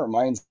 it kind of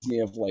reminds me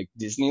of like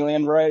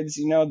Disneyland rides,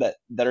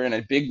 that are in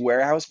a big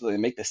warehouse, but they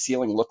make the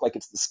ceiling look like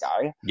it's the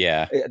sky.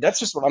 Yeah. That's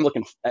just what I'm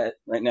looking at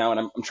right now, and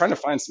I'm trying to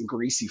find some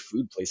greasy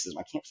food places, and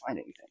I can't find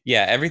anything.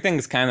 Yeah,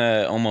 everything's kind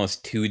of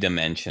almost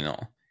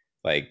two-dimensional.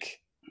 Like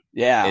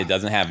Yeah. it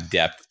doesn't have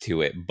depth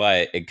to it,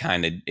 but it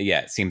kind of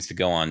it seems to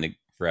go on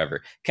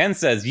forever. Ken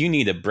says you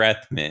need a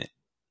breath mint.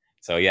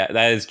 So yeah,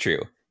 that is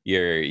true.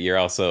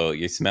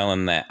 You're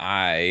smelling that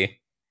I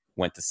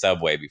went to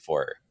Subway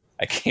before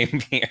I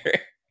came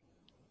here.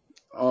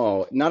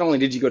 Oh, not only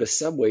did you go to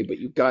Subway, but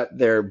you got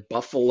their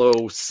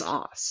buffalo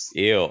sauce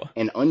Ew.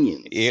 and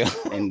onions Ew.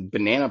 and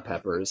banana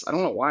peppers. I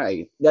don't know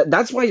why.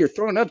 That's why you're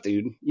throwing up,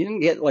 dude. You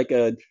didn't get like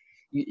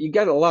you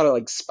got a lot of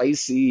like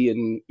spicy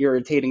and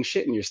irritating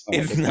shit in your stomach.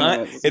 It's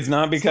not It's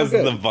no because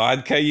of the good.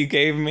 vodka you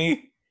gave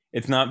me.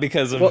 It's not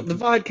because Well, of the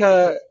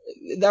vodka,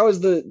 that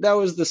was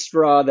the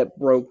straw that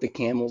broke the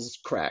camel's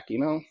crack, you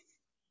know?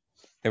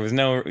 there was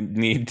no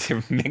need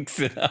to mix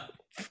it up.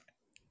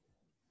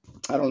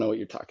 I don't know what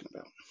you're talking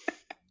about.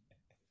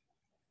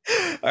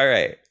 All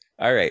right.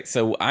 All right.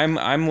 So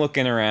I'm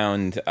looking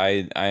around.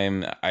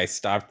 I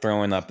stopped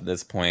throwing up at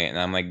this point and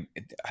I'm like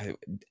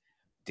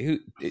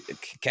dude,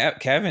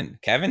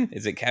 Kevin,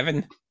 is it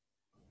Kevin?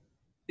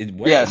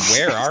 Yes,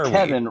 Where it's are we?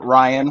 Kevin,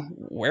 Ryan.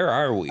 Where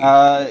are we?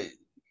 Uh,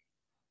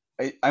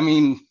 I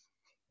mean,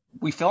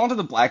 we fell into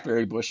the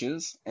blackberry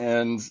bushes,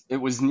 and it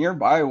was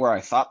nearby where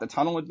I thought the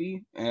tunnel would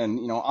be. And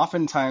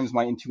oftentimes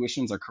my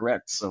intuitions are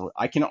correct, so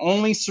I can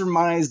only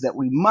surmise that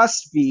we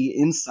must be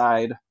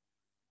inside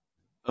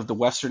of the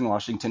Western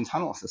Washington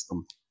tunnel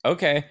system.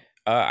 Okay.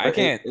 I But it,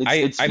 can't. it's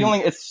it's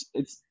feeling it's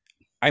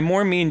I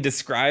more mean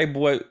describe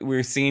what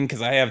we're seeing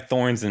because I have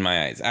thorns in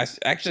my eyes.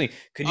 Actually,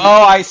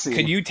 Oh, I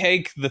could see. you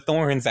take the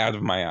thorns out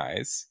of my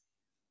eyes?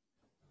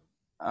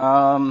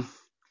 Um,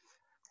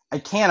 I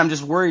can. I'm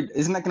just worried.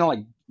 Isn't that gonna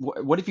like?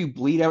 What if you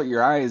bleed out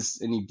your eyes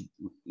and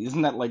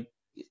Isn't that like?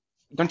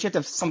 Don't you have to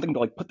have something to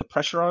like put the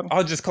pressure on?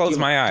 I'll just Do close you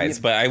have my do eyes,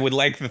 you but I would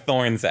like the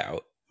thorns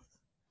out.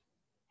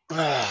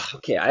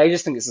 Okay, I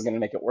just think this is gonna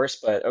make it worse,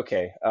 but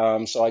okay.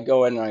 So I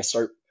go in and I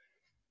start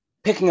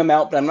picking them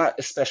out, but I'm not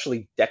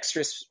especially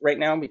dexterous right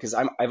now because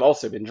I've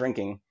also been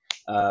drinking.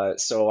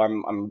 So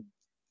I'm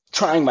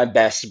trying my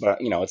best, but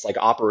it's like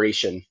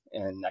operation,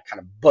 and I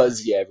kind of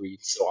buzz you every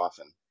so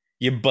often.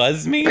 You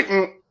buzz me,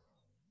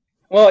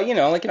 Well,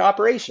 like an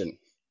operation.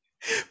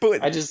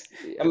 but I just,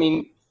 I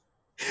mean,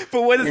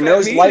 but what does your that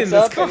nose mean lights in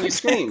this up and you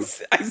scream.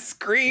 context? I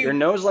Your scream.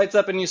 nose lights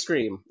up and you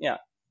scream. Yeah.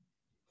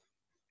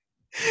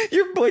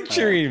 You're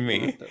butchering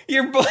Hang on, me.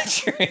 You're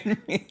butchering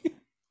me.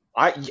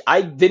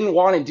 I didn't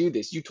want to do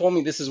this. You told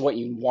me this is what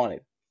you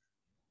wanted.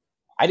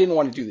 I didn't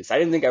want to do this. I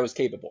didn't think I was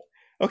capable.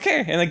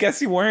 Okay, and I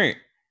guess you weren't.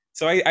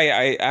 So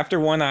I after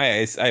one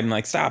eye, I'm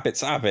like, stop it,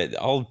 stop it.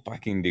 I'll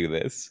fucking do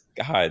this.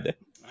 God.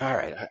 All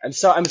right.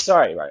 I'm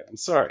sorry, right? I'm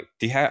sorry.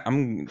 Do you have,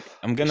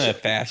 I'm We gonna should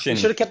we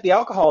should fashion. have kept the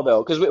alcohol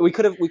though, because we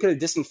could have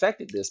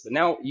disinfected this, but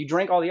now you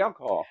drank all the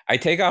alcohol. I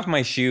take off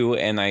my shoe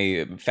and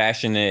I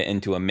fashion it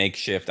into a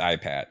makeshift eye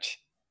patch.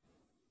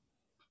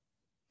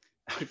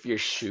 Out of your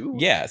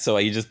shoe? Yeah, so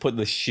you just put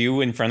the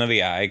shoe in front of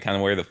the eye, kind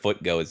of where the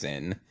foot goes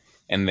in,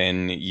 and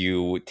then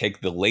you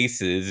take the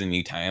laces and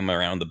you tie them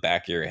around the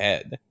back of your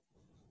head.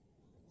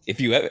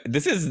 If you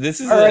this is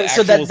All an right,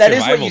 so actual that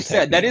is what you survival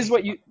said. technique.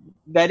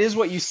 That is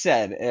what you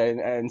said,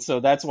 and so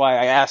that's why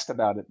I asked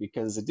about it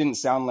because it didn't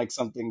sound like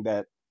something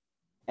that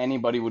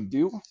anybody would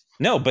do.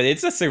 No, but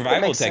it's a But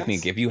that survival makes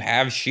technique. sense. If you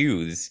have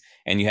shoes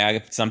and you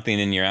have something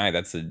in your eye,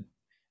 that's an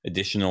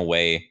additional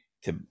way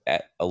to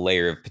add a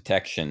layer of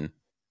protection.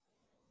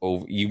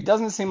 Over It you.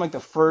 doesn't seem like the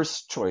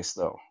first choice,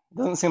 though. It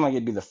doesn't seem like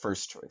it'd be the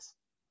first choice.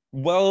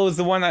 Well, it was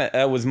the one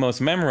that was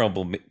most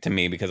memorable to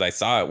me because I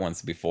saw it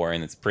once before,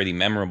 and it's pretty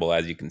memorable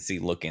as you can see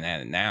looking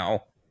at it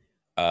now.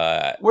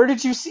 Uh, Where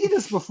did you see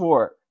this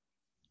before?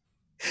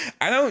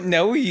 I don't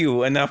know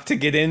you enough to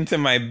get into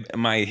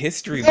my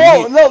history.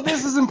 No, no,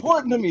 this is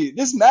important to me.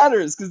 This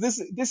matters because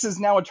this is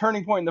now a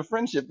turning point in the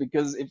friendship.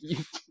 Because if you,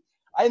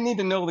 I need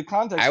to know the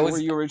I context of where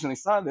was you originally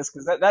saw this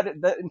because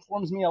that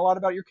informs me a lot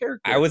about your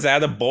I character. was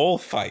at a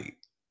bullfight,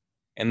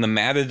 and the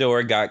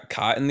matador got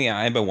caught in the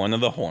eye by one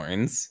of the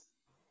horns,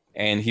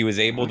 and he was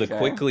able to Okay.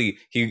 quickly.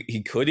 He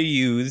could have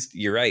used.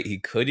 You're right. He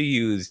could have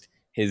used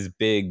his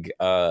big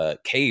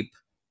cape,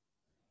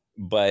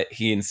 but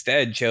he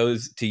instead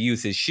chose to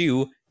use his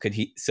shoe.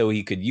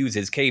 He could use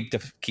his cape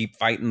to keep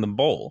fighting the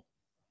bull.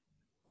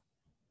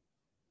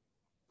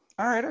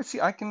 All right, I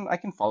see. I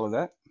can follow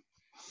that.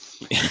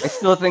 I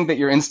still think that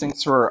your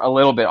instincts were a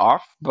little bit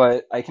off,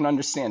 but I can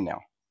understand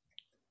now.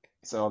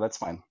 So that's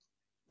fine.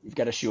 You've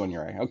got a shoe on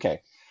your eye.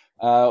 Okay.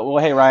 Well,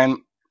 hey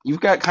Ryan,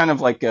 you've got kind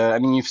of like I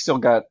mean, you've still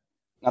got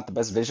not the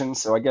best vision,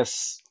 so I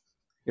guess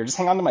here, just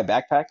hang on to my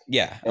backpack,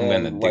 Yeah, I'm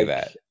gonna and do like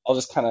that. I'll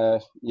just kind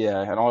of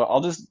yeah, and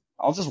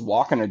I'll just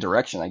walk in a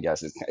direction. I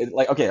guess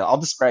like okay, I'll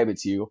describe it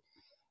to you.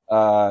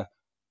 Uh,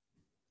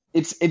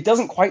 it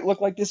doesn't quite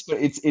look like this, but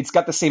it's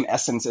got the same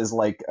essence as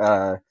like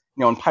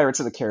in Pirates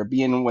of the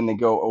Caribbean when they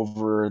go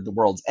over the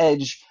world's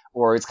edge,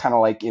 or it's kind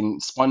of like in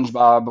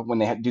SpongeBob when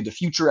they do the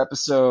future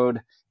episode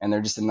and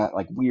they're just in that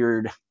like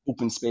weird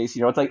open space.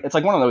 You know, it's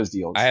like one of those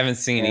I deals. haven't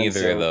seen And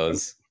either of so,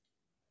 those.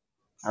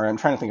 all right, I'm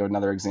trying to think of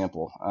another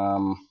example.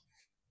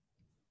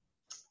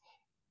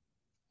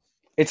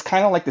 It's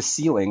kind of like the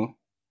ceiling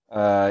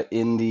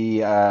in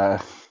the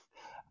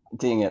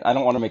dang it, I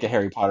don't want to make a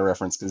Harry Potter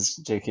reference because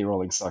J.K.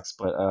 Rowling sucks,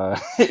 but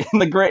in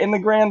the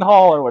Grand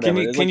Hall or Can whatever,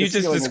 you there's can like the you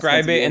just ceiling that's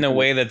meant describe to be it in a infinite.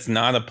 way that's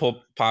not a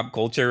pop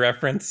culture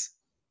reference?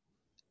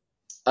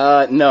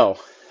 No,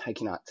 I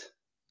cannot.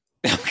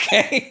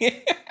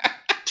 Okay.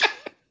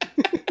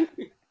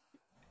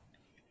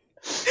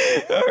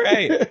 All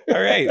right.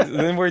 All right.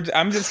 Then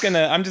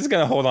I'm just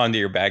gonna hold on to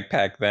your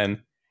backpack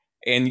then.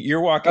 And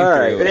you're All walking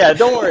right, through yeah,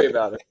 don't worry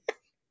about it.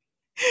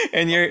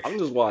 and you're I'm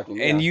just walking.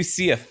 and Yeah. you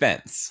see a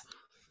fence.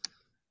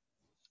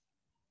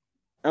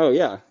 Oh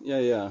yeah, yeah,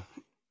 yeah.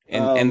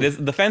 And this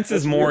the fence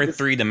is That's weird. more This,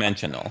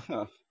 three-dimensional.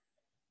 huh.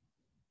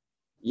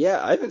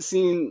 Yeah, I haven't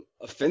seen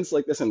a fence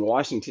like this in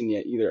Washington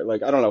yet either.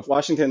 Like, I don't know if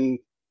Washington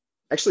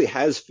actually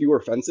has fewer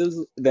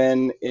fences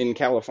than in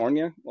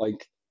California. Like,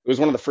 it was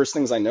one of the first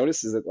things I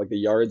noticed is that like the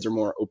yards are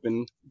more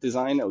open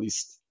design, at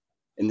least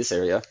in this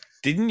area.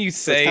 Didn't you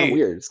So it's kind of say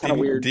weird. It's kind of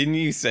weird. didn't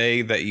you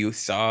say that you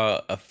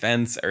saw a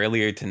fence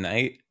earlier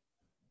tonight?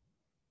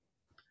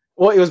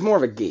 Well, it was more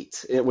of a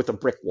gate with a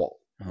brick wall.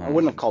 I Oh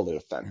wouldn't my have called it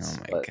a oh fence,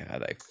 my but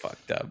god, I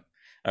fucked up.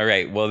 All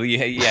right. Well,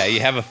 yeah,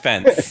 you have a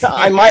fence.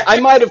 I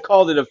might have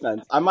called it a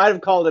fence. I might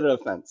have called it a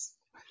fence.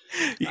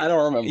 I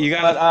don't remember.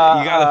 But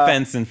You got a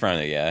fence in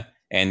front of you,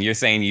 and you're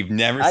saying you've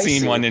never I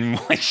seen one see. in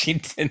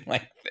Washington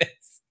like this.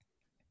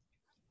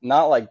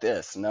 Not like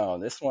this. No,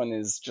 this one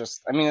is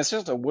just, I mean, it's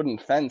just a wooden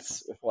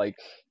fence with like,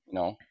 you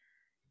know,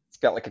 it's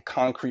got like a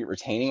concrete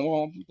retaining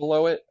wall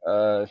below it,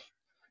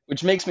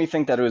 which makes me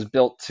think that it was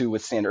built to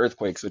withstand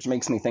earthquakes, which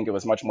makes me think it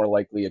was much more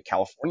likely a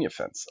California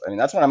fence. I mean,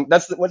 that's what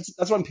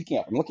I'm picking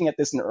up. I'm looking at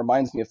this and it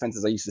reminds me of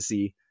fences I used to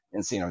see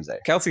in San Jose.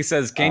 Kelsey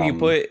says, "Can you Um,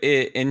 put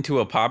it into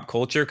a pop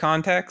culture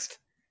context?"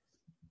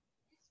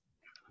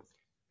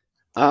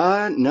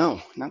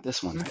 no, not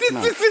this one. I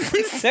cannot. This is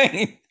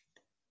insane.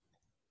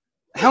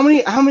 How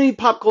many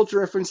pop culture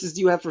references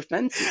do you have for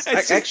fences?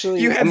 I It's just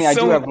you actually, I had mean, I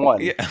do so have one.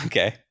 yeah.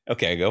 Okay,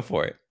 okay, go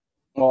for it.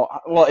 Well,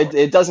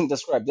 it doesn't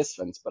describe this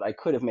fence, but I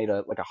could have made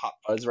a like a Hot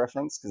Fuzz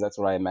reference because that's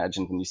what I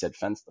imagined when you said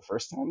fence the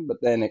first time. But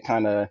then it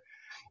kind of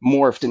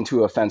morphed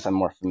into a fence I'm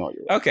more familiar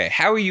with. Okay,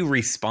 how are you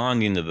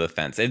responding to the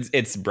fence?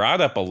 It's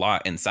brought up a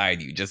lot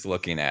inside you just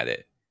looking at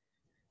it.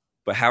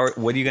 But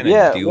what are you gonna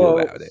Yeah, do well,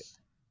 about it?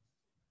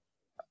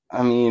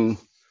 I mean,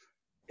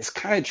 it's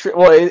kind of true.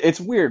 Well,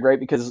 it's weird, right?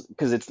 Because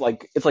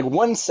it's like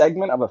one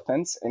segment of a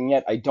fence, and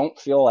yet I don't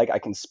feel like I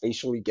can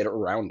spatially get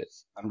around it.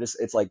 I'm just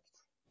it's like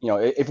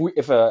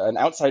if an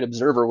outside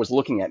observer was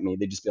looking at me,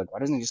 they'd just be like, why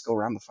doesn't he just go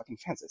around the fucking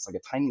fence? It's like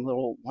a tiny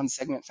little one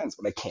segment fence,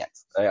 but I can't.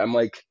 I'm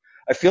like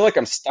I feel like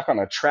I'm stuck on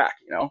a track,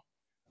 you know.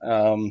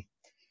 Um,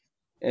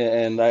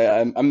 and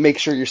I make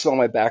sure you're still in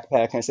my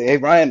backpack, and I say, hey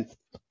Ryan,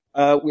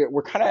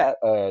 we're kind of at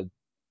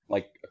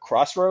like a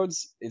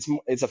crossroads.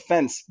 It's a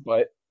fence,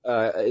 but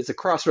it's a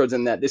crossroads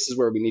in that this is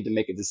where we need to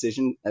make a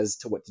decision as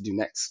to what to do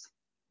next.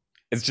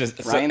 It's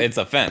just so Ryan? it's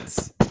a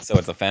fence. So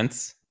it's a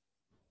fence.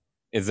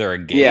 Is there a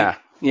gate?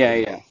 Yeah,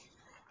 yeah.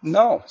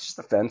 No, it's just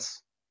a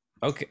fence.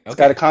 Okay, It's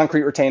got a okay.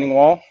 concrete retaining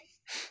wall.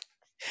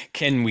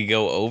 Can we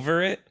go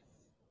over it?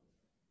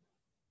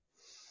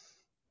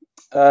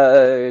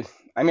 Uh,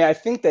 I mean, I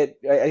think that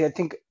I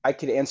think I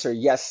could answer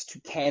yes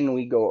to can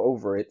we go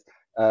over it,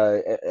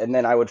 and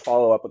then I would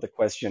follow up with the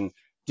question: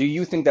 do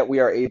you think that we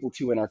are able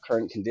to in our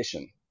current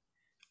condition?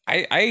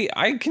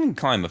 I can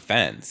climb a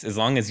fence as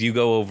long as you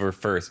go over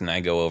first and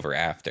I go over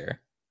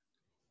after.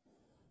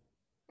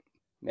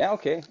 Yeah,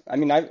 okay. I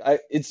mean,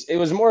 it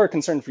was more a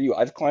concern for you.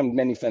 I've climbed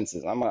many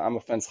fences. I'm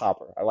a fence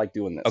hopper. I like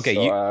doing this. Okay,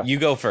 So, you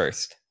go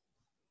first.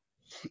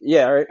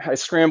 yeah, all right. I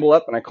scramble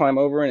up and I climb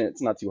over, and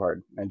it's not too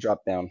hard. I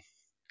drop down.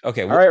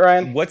 Okay, All right,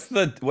 Ryan.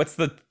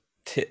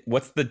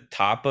 what's the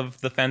top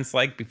of the fence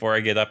like before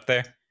I get up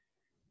there?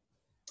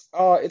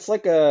 It's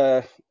like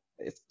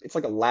it's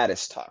like a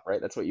lattice top,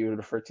 right? That's what you would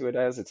refer to it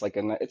as. It's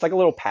like a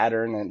little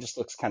pattern, and it just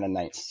looks kind of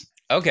nice.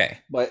 Okay,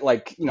 But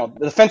like,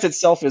 the fence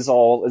itself is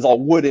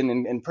all wooden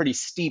and pretty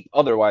steep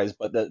otherwise,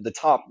 but the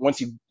top,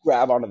 once you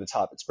grab onto the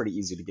top, it's pretty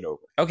easy to get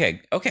over.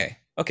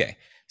 okay.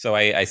 So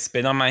I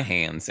spit on my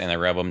hands and I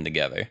rub them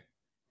together.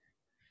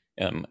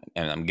 And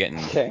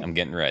Okay. I'm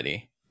getting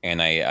ready.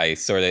 And I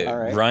sort All of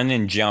right. run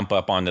and jump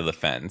up onto the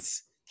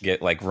fence.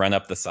 Run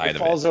up the It side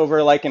of it. falls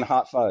over like in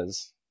Hot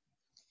Fuzz.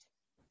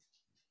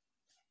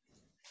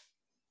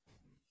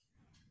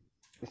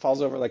 It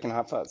falls over like in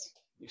Hot Fuzz.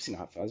 You've seen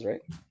Hot Fuzz,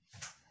 right?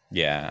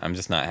 Yeah, I'm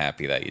just not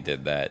happy that you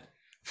did that.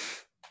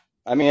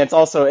 I mean, it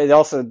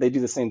also they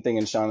do the same thing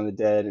in Shaun of the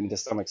Dead, and to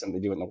some extent they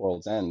do it in The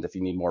World's End. If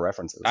you need more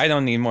references. I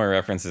don't need more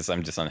references.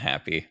 I'm just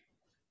unhappy.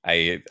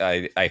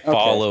 I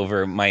fall Okay.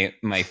 over.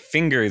 My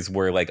fingers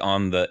were like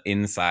on the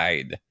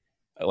inside,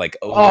 like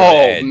over the Oh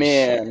edge,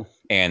 man.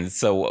 and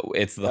so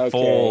it's the Okay.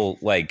 full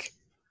like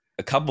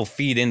a couple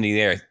feet into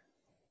the air,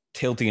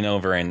 tilting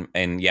over,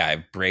 and yeah,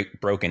 I've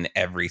broken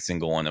every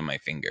single one of my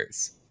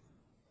fingers.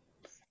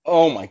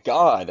 Oh my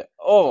God.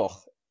 Oh.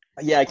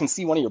 Yeah, I can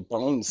see one of your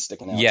bones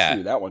sticking out Yeah,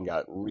 too. That one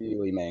got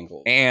really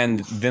mangled.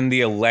 and Oof. then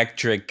the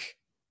electric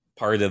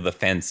part of the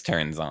fence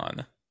turns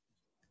on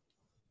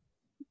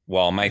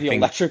while my The thing.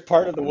 electric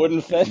part of the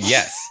wooden fence?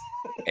 Yes,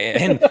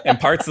 and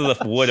parts of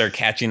the wood are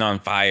catching on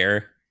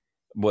fire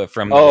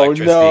from the Oh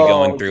electricity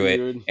going no, through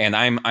it, dude. and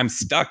I'm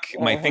stuck.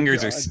 My Oh my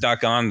fingers are God.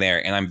 stuck on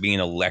there, and I'm being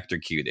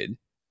electrocuted.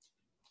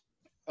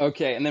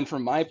 Okay, and then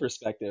from my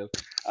perspective,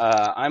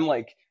 I'm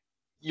like,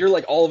 you're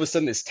like all of a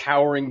sudden this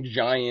towering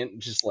giant,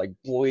 just like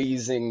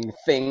blazing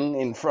thing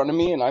in front of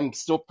me, and I'm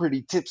still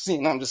pretty tipsy,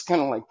 and I'm just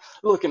kind of like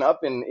looking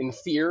up in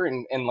fear,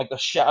 and like the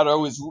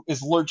shadow is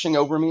lurching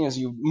over me as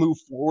you move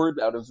forward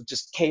out of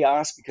just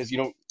chaos because you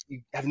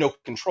have no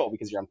control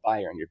because you're on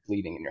fire and you're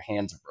bleeding and your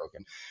hands are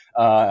broken.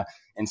 Uh,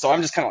 and so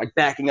I'm just kind of like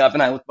backing up,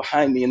 and I look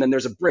behind me, and then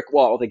there's a brick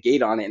wall with a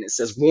gate on it, and it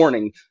says,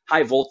 "Warning: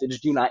 high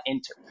voltage, do not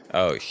enter."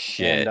 Oh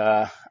And shit!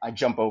 I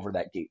jump over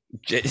that gate.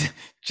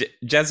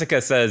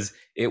 Jessica says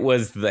it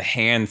was the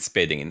hand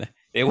spitting.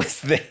 It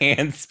was the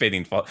hand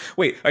spitting fault.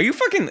 Wait, are you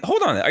fucking?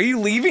 Hold on. Are you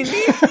leaving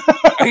me?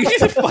 Are you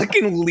just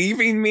fucking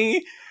leaving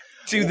me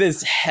to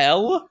this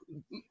hell?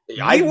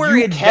 We were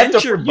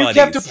adventure You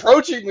kept buddies.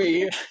 approaching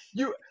me.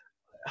 You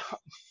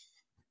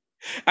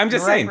I'm You're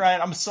just right, saying.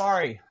 Ryan. I'm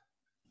sorry.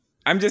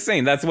 I'm just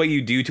saying that's what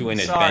you do to I'm an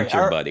sorry.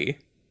 adventure buddy.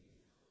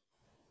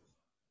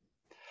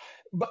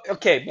 but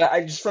okay, but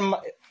I just from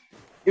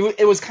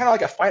it was kind of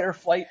like a fight or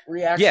flight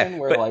Yeah, reaction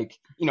where but like,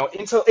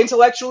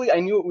 intellectually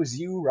I knew it was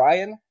you,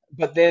 Ryan,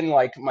 but then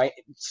like my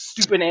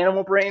stupid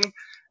animal brain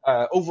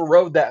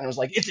overrode that and was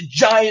like, it's a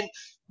giant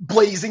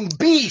blazing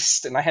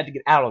beast, and I had to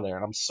get out of there,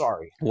 and I'm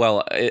sorry.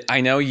 well,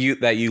 I know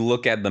you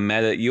look at the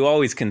meta. You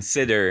always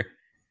consider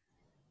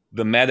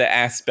the meta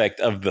aspect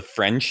of the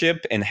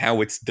friendship and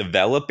how it's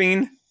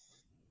developing.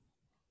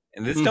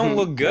 And this don't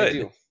look I good.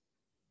 do.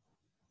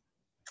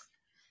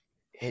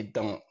 It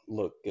don't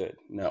look good.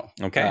 No.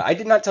 Okay. I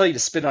did not tell you to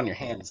spit on your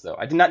hands, though.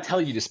 I did not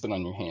tell you to spit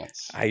on your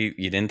hands.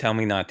 You didn't tell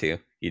me not to.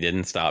 You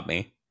didn't stop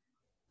me.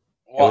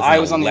 It Well, was an I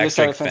was on the other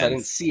side electric of the fence. I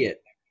didn't fence. see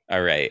it.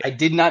 All right. I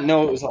did not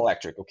know it was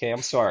electric. Okay,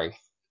 I'm sorry.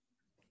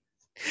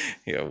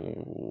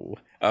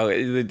 Oh,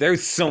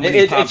 there's so And many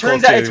it pop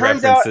turns out. It culture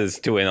turns out. references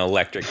to an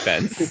electric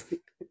fence.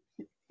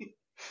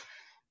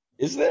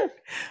 Is there?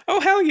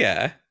 Oh hell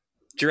yeah,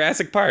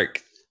 Jurassic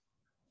Park.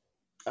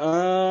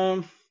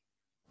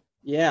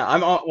 Yeah.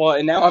 I'm on. Well,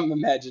 and now I'm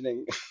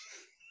imagining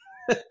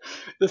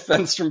the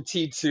fence from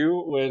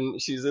T2 when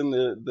she's in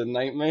the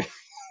nightmare.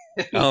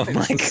 Oh There's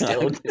my the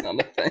god. skeleton on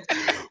the thing.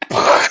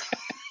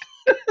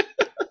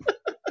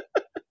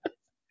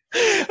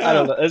 I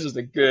don't know.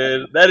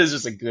 That is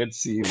just a good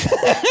scene.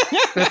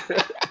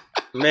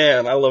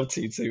 Man, I love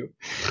T2.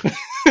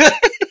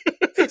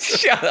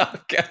 Shut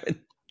up,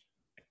 Kevin.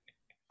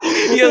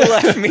 You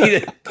left me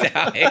to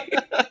die.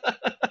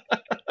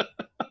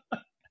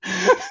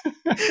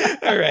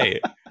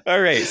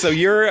 All right. So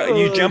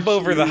you jump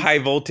over the high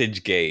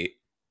voltage gate.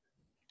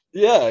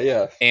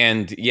 Yeah.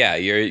 And yeah,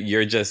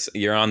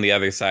 you're on the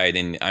other side,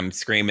 and I'm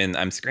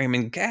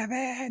screaming,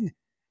 Kevin,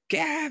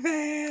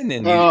 Gavin,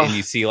 and Oh,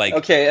 you see like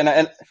okay,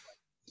 and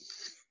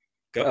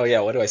go. oh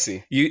yeah, what do I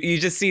see? You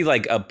just see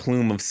like a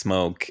plume of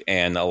smoke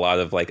and a lot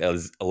of like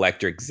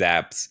electric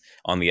zaps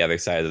on the other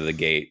side of the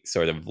gate,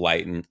 sort of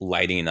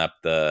lighting up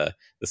the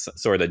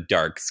sort of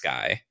dark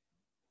sky.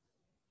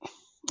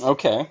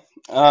 Okay,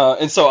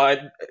 and so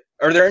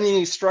are there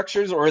any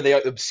structures, or are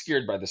they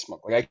obscured by the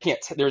smoke? Like I can't.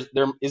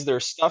 Is there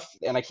stuff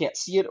and I can't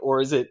see it,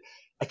 or is it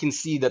I can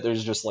see that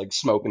there's just like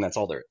smoke and that's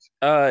all there is?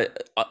 Uh,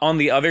 on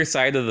the other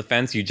side of the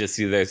fence, you just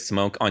see there's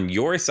smoke. On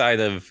your side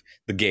of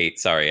the gate,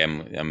 sorry,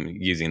 I'm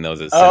using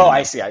those as Oh,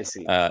 I synonyms. see, I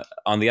see.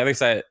 On the other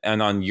side,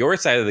 and on your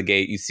side of the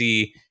gate, you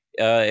see.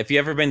 If you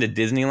ever been to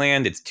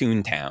Disneyland, it's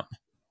Toontown.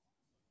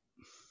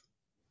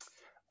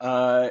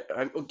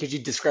 Could you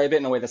describe it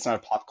in a way that's not a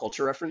pop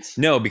culture reference?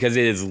 No, because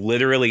it is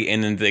literally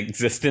in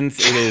existence.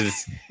 It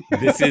is.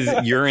 This is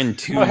you're in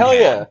Oh hell Toontown.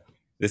 yeah!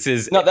 This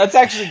is No, that's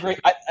actually great.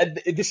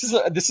 This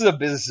is a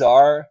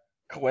bizarre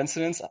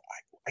coincidence.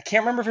 I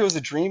can't remember if it was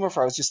a dream or if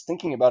I was just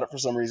thinking about it for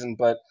some reason,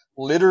 but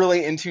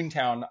literally in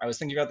Toontown, I was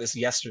thinking about this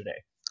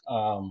yesterday.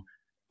 Um,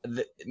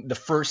 the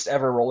first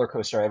ever roller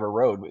coaster I ever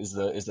rode is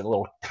the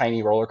little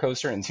tiny roller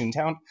coaster in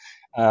Toontown,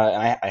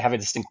 and I have a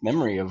distinct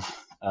memory of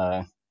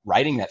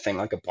riding that thing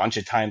like a bunch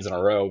of times in a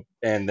row.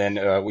 And then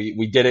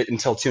we did it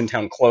until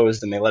Toontown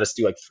closed, and they let us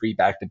do like 3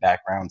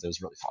 back-to-back rounds. It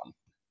was really fun.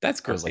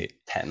 that's I was like great.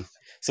 10.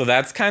 So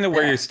that's kind of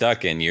where Yeah. you're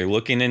stuck in. You're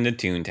looking into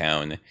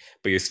Toontown,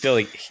 but you're still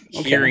like,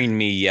 Okay. hearing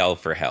me yell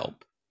for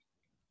help.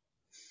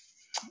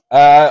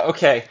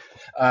 Okay.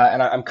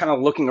 And I'm kind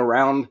of looking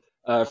around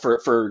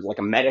for like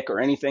a medic or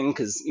anything,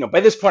 because by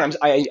this point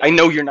I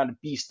know you're not a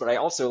beast, but I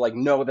also like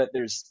know that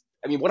there's.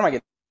 I mean, what am I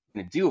going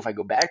to do if I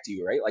go back to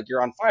you, right? Like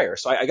you're on fire,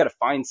 so I got to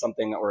find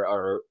something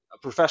or a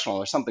professional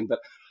or something. But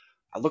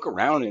I look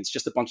around and it's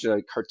just a bunch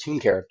of cartoon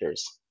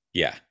characters.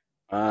 Yeah.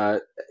 Uh,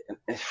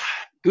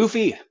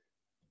 Goofy.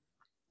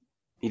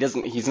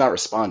 He's not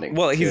responding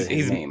Well, to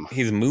his name.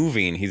 he's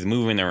moving. He's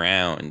moving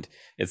around.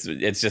 It's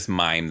just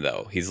mime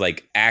though. He's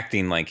like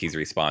acting like he's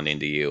responding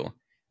to you,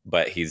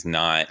 but he's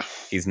not.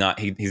 He's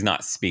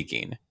not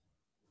speaking.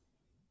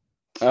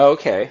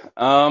 Okay.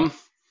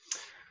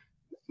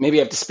 Maybe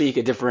I have to speak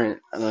a different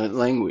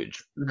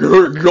language.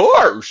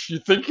 Gosh, you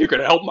think you could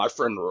help my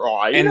friend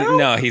Ryan And out?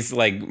 no, he's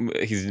like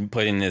he's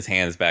putting his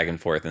hands back and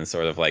forth and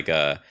sort of like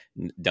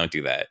don't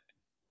do that.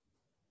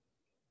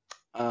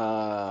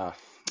 Uh,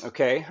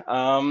 okay.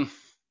 I'm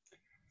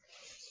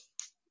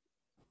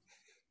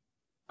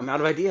out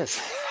of ideas.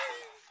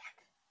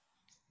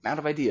 I'm out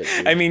of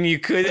ideas, I dude. mean, you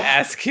could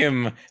ask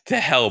him to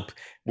help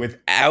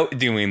without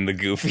doing the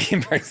Goofy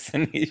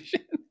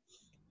impersonation.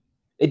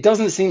 It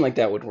doesn't seem like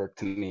that would work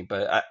to me,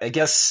 but I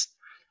guess.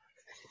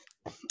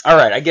 All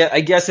right, I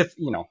guess if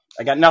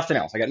I got nothing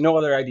else. I got no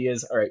other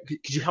ideas. All right,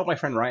 could you help my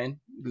friend Ryan,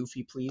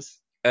 Goofy, please?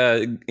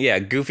 Yeah,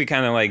 Goofy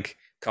kind of like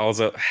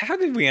calls out. How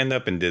did we end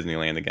up in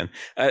Disneyland again?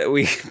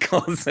 We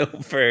calls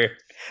over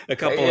a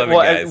couple other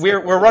Well, guys.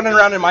 we're running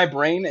around in my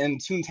brain, and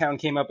Toontown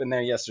came up in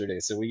there yesterday.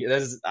 So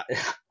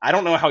I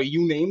don't know how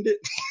you named it,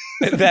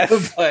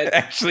 That's but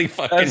actually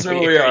fucking that's where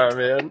we weird. are,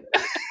 man.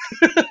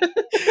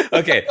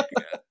 Okay,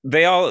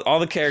 they all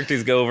the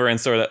characters go over and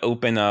sort of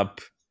open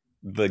up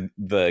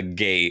the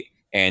gate,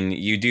 and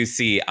you do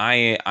see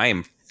I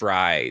am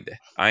fried.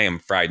 I am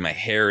fried. My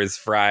hair is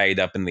fried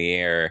up in the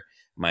air.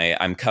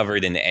 I'm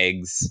covered in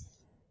eggs,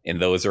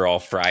 and those are all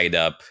fried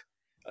up.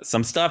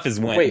 Some stuff is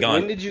Wait, gone.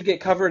 when did you get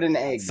covered in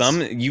eggs?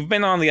 You've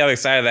been on the other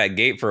side of that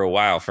gate for a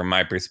while, from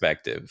my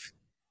perspective.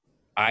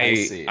 I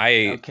see.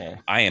 Okay.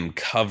 I am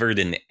covered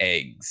in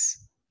eggs.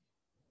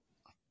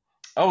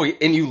 Oh,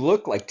 and you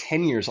look like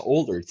 10 years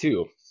older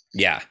too.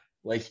 Yeah.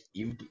 Like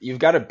you've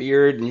got a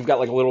beard and you've got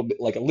like a little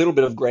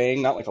bit of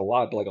graying, not like a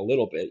lot, but like a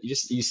little bit. You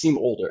seem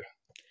older.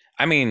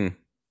 I mean,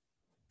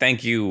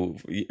 thank you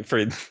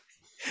for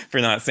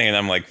not saying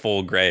I'm like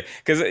full gray,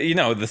 because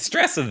the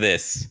stress of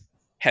this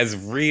has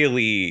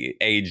really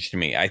aged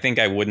me. I think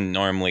I wouldn't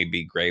normally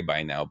be gray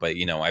by now, but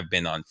I've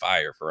been on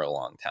fire for a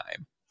long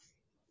time.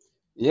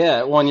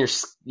 Yeah, well, and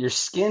your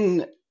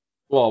skin,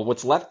 well,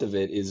 what's left of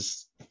it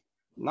is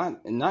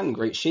not in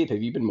great shape.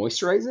 Have you been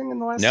moisturizing in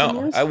the last 10 No,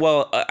 years?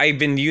 I've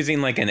been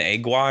using like an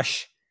egg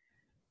wash,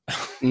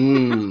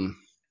 Mmm.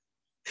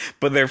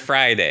 but they're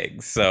fried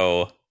eggs,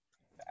 so.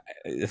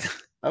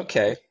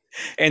 Okay.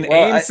 And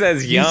Well, AIM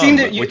says you seem yum,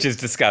 to you. which is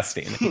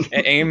disgusting.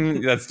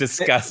 AIM, that's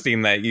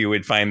disgusting that you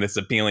would find this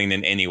appealing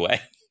in any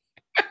way.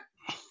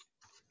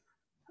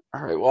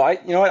 All right. Well,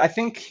 you know what? I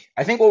think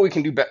what we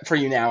can do for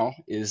you now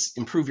is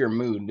improve your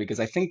mood, because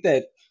I think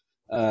that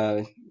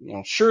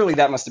surely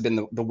that must have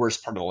been the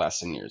worst part of the last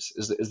 10 years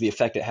is the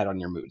effect it had on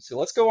your mood. So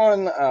let's go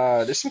on.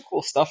 There's some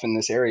cool stuff in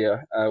this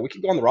area. We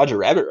could go on the Roger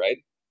Rabbit ride.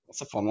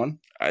 That's a fun one.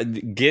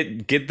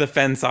 Get the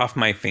fence off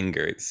my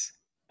fingers.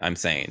 I'm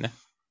saying,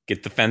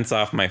 get the fence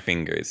off my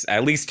fingers.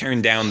 At least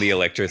turn down the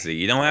electricity.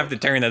 You don't have to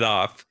turn it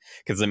off,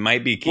 because it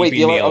might be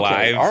keeping me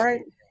alive. Okay. All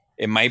right.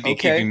 It might be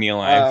Okay. keeping me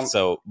alive.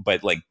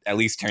 But like, at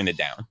least turn it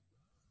down.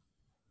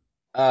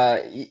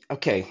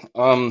 Okay.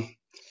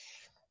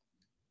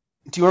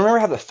 Do you remember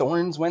how the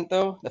thorns went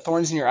though? The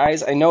thorns in your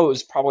eyes? I know it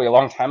was probably a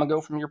long time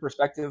ago from your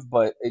perspective,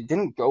 but it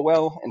didn't go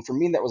well. And for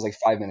me, that was like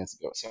 5 minutes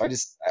ago. So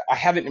I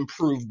haven't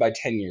improved by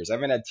 10 years. I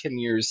haven't had 10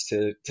 years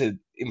to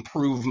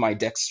improve my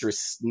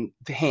dexterous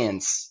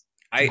hands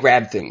to I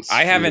grab things I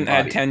from your haven't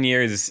had body. 10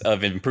 years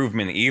of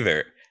improvement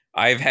either.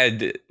 I've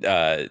had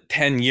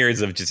 10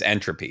 years of just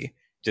entropy,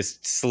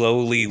 just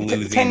slowly T- 10,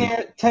 losing.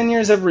 year, 10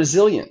 years of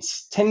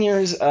resilience, 10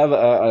 years of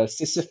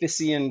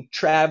Sisyphusian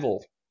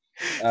travel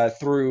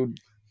through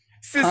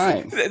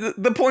time.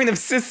 The point of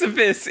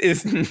Sisyphus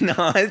is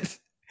not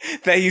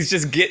that he's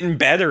just getting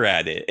better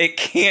at it. It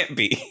can't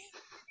be.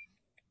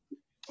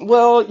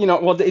 Well,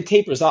 it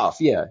tapers off,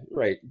 yeah,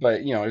 right.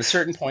 But, at a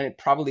certain point, it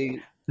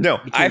probably No,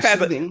 became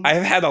soothing.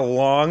 I've had a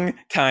long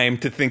time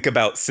to think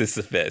about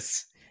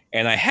Sisyphus,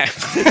 and I have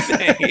to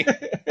say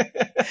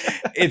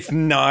it's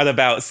not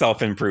about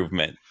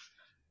self-improvement.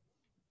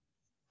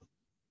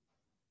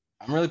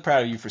 I'm really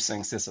proud of you for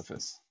saying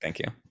Sisyphus. Thank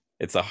you.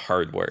 It's a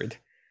hard word.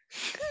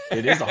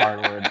 It is a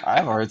hard word. I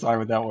have a hard time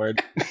with that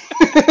word.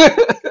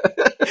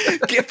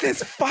 Get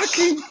this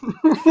fucking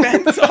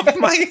fence off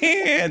my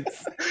hands.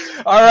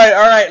 All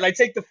right. And I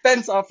take the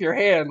fence off your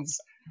hands.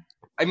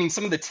 I mean,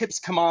 some of the tips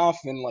come off,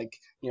 and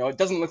it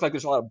doesn't look like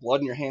there's a lot of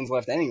blood in your hands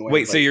left anyway.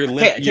 Wait, so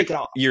But I take it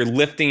off. you're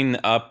lifting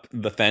up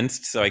the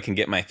fence so I can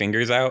get my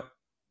fingers out?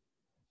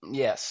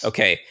 Yes.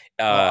 Okay.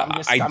 Well,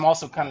 I I'm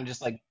also kind of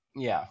just like,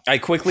 yeah. I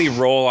quickly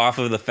roll off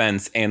of the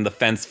fence, and the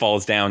fence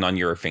falls down on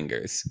your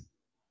fingers.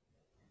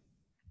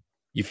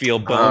 You feel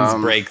bones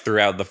Um, break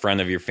throughout the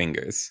front of your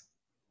fingers.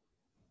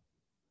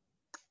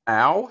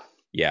 Ow.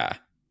 Yeah.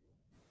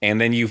 And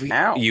then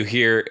Ow. you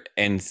hear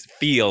and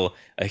feel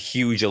a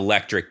huge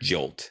electric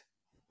jolt.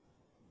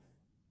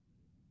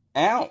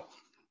 Ow.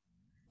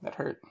 That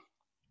hurt.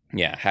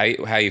 Yeah,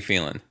 how you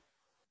feeling?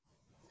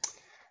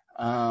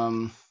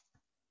 Um,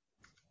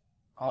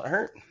 it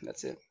hurt.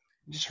 That's it.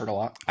 It just hurt a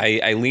lot.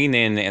 I lean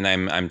in and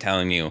I'm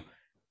telling you,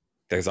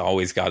 there's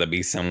always got to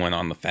be someone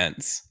on the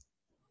fence.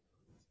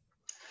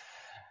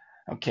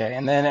 Okay,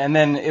 and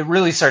then it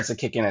really starts to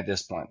kick in at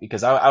this point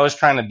because I was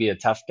trying to be a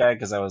tough guy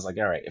because I was like,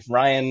 all right, if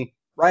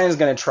Ryan's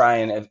gonna try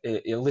and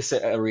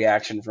elicit a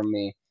reaction from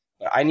me,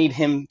 but I need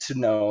him to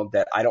know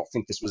that I don't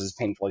think this was as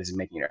painful as he's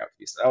making it out to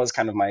be. So that was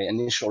kind of my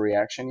initial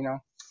reaction.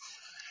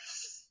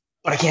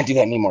 But I can't do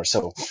that anymore.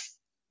 So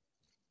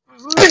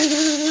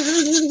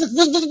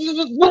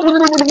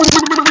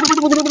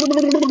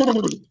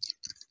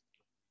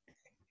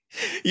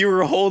You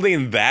were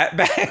holding that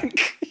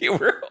back? You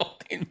were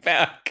holding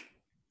back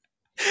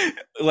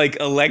like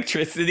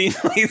electricity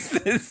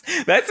noises?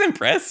 That's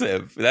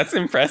impressive. That's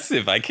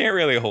impressive. I can't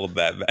really hold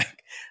that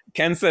back.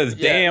 Ken says,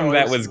 yeah, "Damn, no,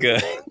 that was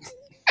good."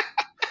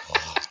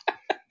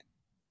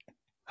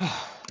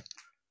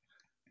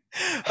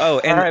 Oh,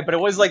 All and right, but it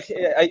was like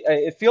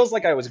it feels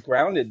like I was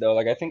grounded though.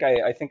 Like I think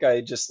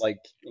I just like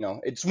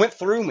it just went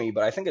through me,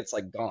 but I think it's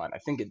like gone. I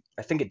think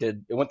it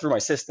did. It went through my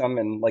system,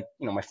 and like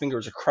my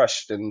fingers are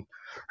crushed and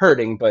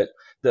hurting, but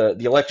the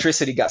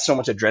electricity got so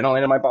much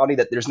adrenaline in my body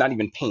that there's not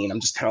even pain. I'm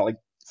just kind of like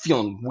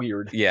feeling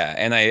weird. yeah,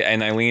 and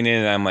I lean in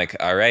and I'm like,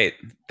 "All right,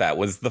 that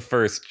was the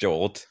first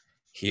jolt.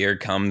 Here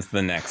comes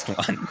the next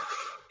one.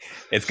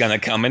 It's gonna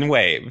come in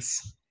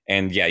waves."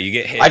 And yeah, you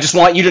get hit. I just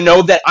want you to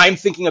know that I'm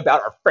thinking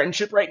about our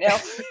friendship right now,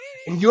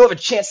 and you have a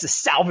chance to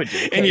salvage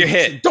it. Okay? And you're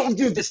hit. So don't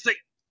do this thing.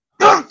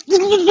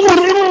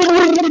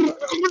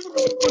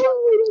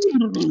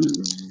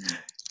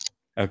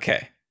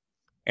 Okay.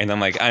 And I'm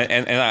like,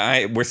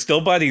 we're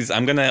still buddies.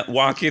 I'm gonna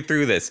walk you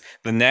through this.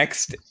 The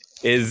next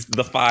is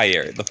the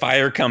fire. The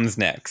fire comes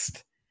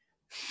next.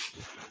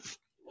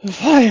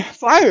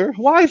 Fire?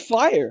 Why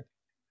fire?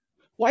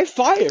 Why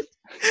fire?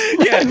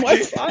 Yeah, Why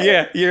fire?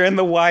 yeah. You're in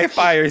the why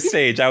fire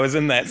stage. I was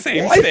in that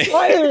same Why stage.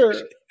 fire?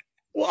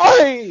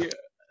 Why?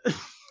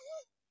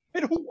 I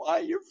don't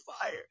want your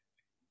fire.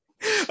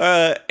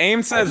 Aim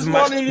I says, just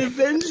want an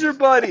adventure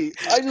buddy.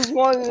 I just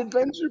want an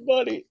adventure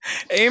buddy.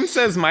 Aim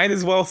says, might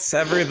as well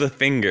sever the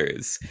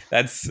fingers.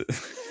 That's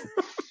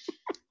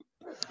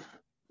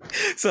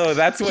so.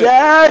 That's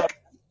what.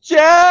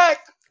 Jack.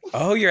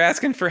 Oh, you're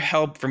asking for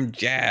help from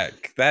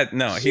Jack. That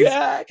no,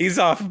 Jack. he's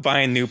off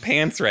buying new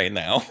pants right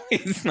now.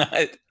 He's not.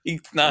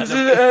 He's not.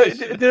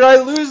 Did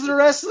I lose the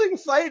wrestling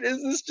fight?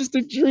 Is this just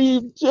a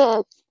dream,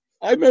 Jack?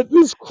 I met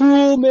this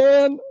cruel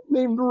man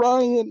named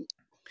Ryan.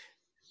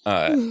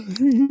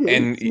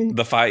 And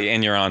the fire,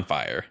 and you're on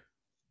fire.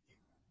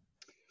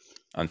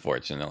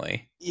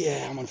 Unfortunately.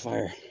 Yeah, I'm on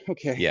fire.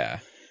 Okay. Yeah,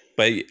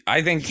 but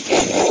I think.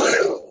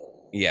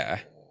 Yeah,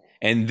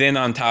 and then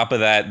on top of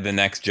that, the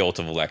next jolt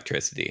of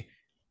electricity.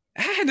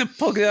 I had to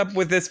put up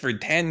with this for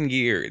 10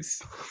 years.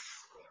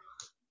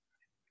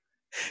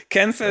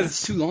 Ken says,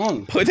 that's too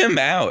long. Put him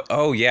out.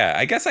 Oh yeah,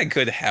 I guess I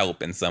could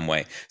help in some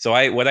way. So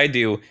what I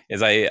do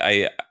is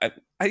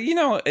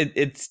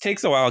it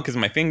takes a while because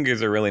my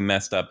fingers are really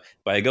messed up.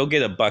 But I go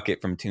get a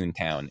bucket from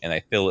Toontown and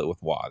I fill it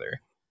with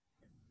water.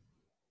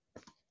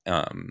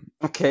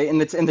 Okay,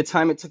 and the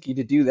time it took you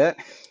to do that,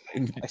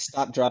 I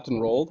stopped, dropped,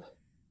 and rolled.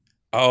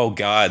 Oh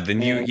God!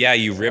 Then And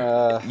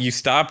you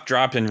stopped,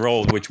 dropped, and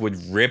rolled, which would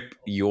rip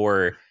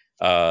your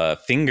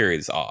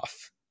fingers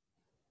off.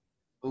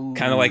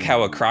 Kind of like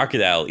how a ooh.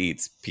 crocodile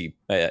eats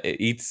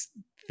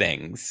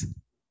things.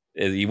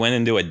 You went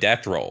into a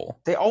death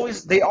roll. They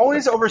always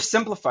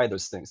oversimplify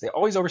those things. They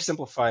always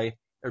oversimplify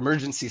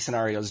emergency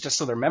scenarios just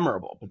so they're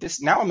memorable. But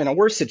this now I'm in a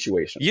worse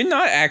situation. You're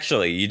not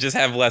actually. You just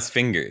have less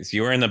fingers.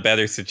 You are in a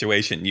better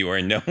situation. You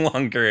are no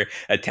longer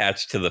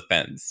attached to the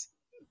fence.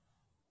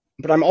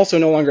 But I'm also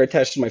no longer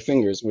attached to my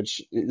fingers,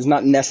 which is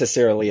not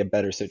necessarily a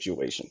better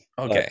situation.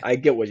 Okay. But I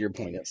get what your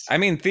point is. I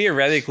mean,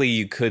 theoretically,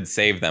 you could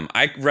save them.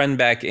 I run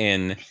back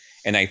in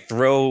and I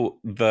throw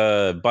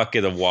the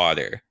bucket of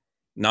water,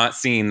 not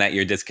seeing that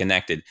you're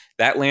disconnected.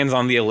 That lands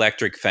on the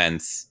electric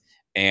fence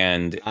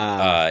and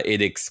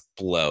it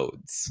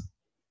explodes.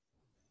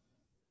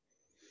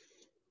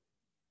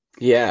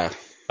 Yeah.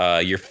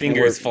 Your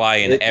fingers fly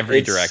in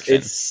every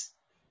direction.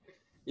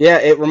 Yeah,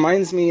 it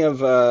reminds me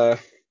of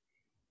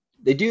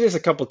they do this a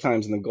couple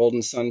times in the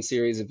Golden Sun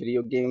series of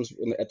video games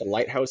at the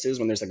lighthouses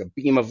when there's like a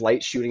beam of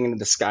light shooting into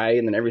the sky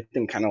and then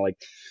everything kind of like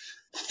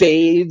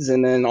fades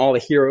and then all the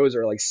heroes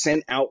are like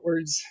sent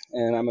outwards,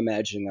 and I'm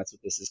imagining that's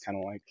what this is kind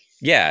of like.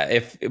 Yeah,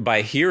 if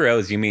by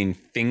heroes you mean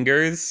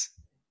fingers,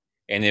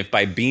 and if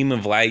by beam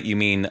of light you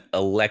mean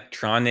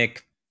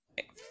electronic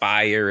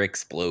fire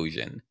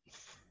explosion.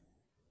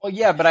 Well,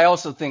 yeah, but I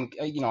also think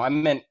I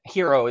meant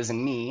hero as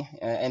in me,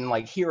 and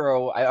like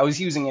hero, I was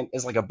using it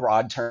as like a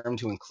broad term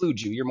to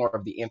include you. You're more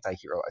of the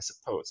anti-hero, I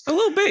suppose. A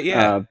little bit,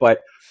 yeah. But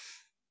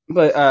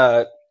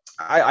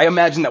I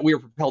imagine that we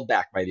were propelled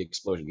back by the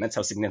explosion. That's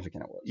how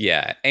significant it was.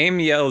 Yeah. AIM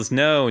yells,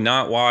 "No,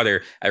 not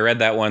water." I read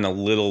that one a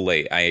little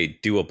late. I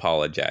do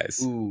apologize.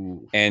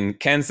 Ooh. And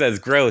Ken says,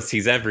 "Gross,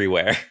 he's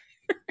everywhere."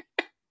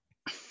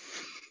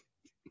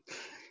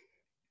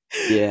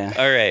 Yeah.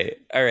 All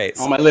right.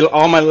 All my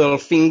little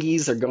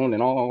fingies are going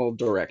in all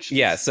directions.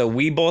 Yeah, so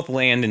we both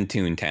land in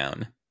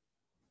Toontown.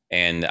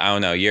 And I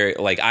don't know, you're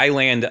like I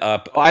land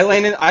up. Oh, I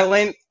land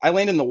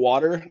in the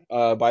water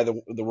by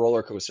the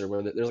roller coaster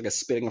where there's like a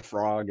spitting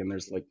frog and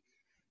there's like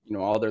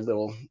all their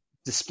little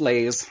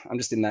displays. I'm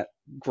just in that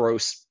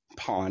gross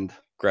pond.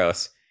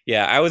 Gross.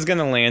 Yeah, I was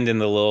gonna land in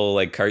the little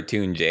like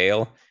cartoon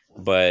jail,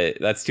 but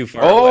that's too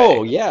far away.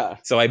 Oh yeah.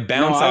 So I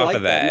bounce off like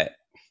of that.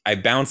 I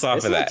bounce off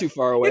It's of not that. too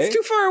far away. It's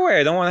too far away.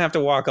 I don't want to have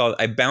to walk all.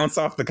 I bounce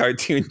off the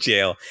cartoon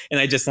jail and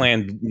I just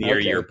land near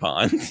Okay. your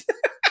pond.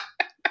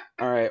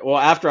 All right. Well,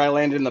 after I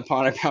landed in the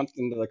pond, I bounced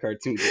into the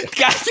cartoon jail.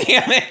 God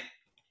damn it!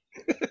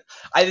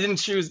 I didn't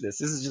choose this.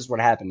 This is just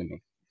what happened to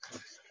me.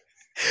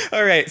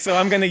 All right, so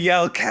I'm gonna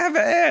yell,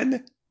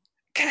 "Kevin,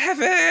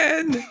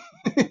 Kevin,"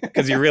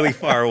 because you're really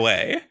far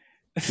away.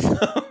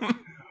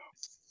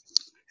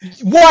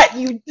 What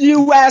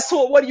you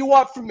asshole? What do you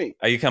want from me?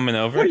 Are you coming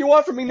over? What do you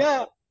want from me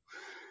now?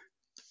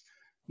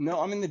 No,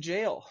 I'm in the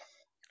jail.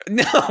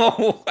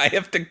 No, I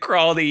have to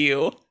crawl to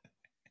you.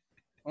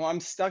 Well, I'm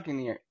stuck in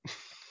here.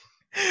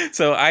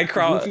 So I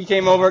crawl. Goofy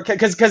came over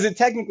because it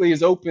technically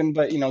is open,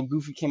 but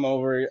Goofy came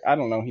over. I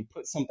don't know. He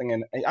put something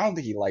in. I don't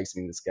think he likes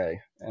me. This guy,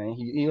 and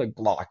he like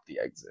blocked the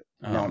exit.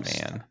 Oh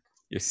man,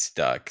 you're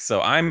stuck. So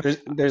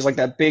there's like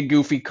that big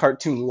Goofy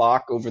cartoon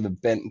lock over the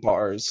bent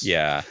bars.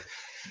 Yeah.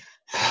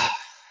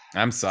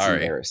 I'm sorry.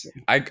 It's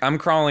embarrassing. I'm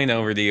crawling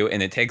over to you,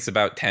 and it takes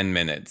about 10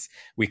 minutes.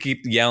 We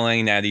keep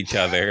yelling at each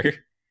other.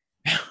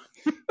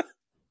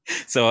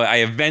 So I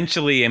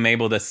eventually am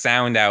able to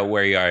sound out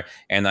where you are,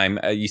 and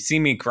you see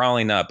me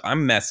crawling up.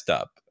 I'm messed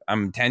up.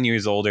 I'm 10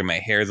 years older. My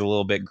hair's a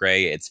little bit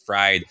gray. It's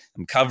fried.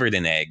 I'm covered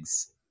in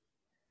eggs.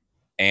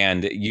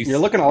 And you're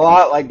looking a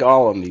lot like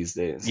Gollum these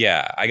days.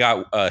 Yeah, I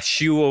got a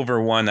shoe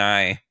over one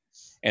eye,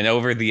 and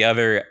over the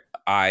other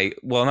eye,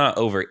 well, not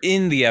over,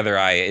 in the other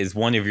eye is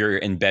one of your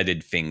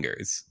embedded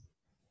fingers.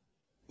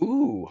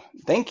 Ooh,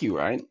 thank you,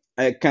 Ryan.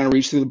 I kind of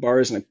reach through the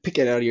bars and I pick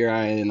it out of your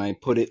eye and I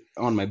put it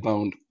on my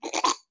bone.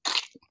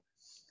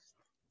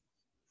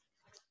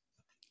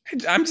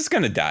 I'm just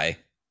gonna die.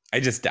 I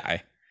just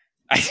die.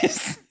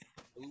 Oops.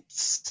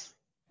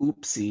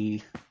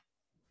 Oopsie.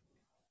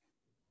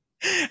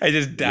 I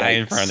just die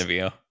in front of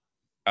you.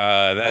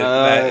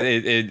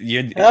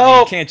 You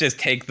can't just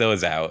take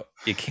those out.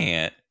 You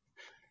can't.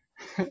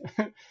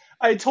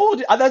 I told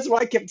you. That's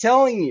what I kept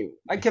telling you.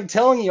 I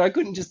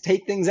couldn't just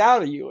take things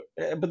out of you.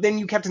 But then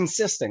you kept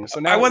insisting. So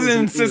now I wasn't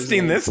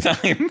insisting this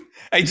time.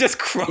 I just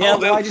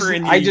crawled over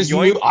and I just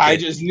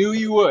knew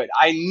you would.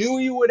 I knew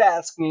you would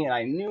ask me, and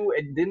I knew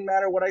it didn't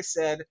matter what I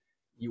said.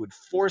 You would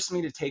force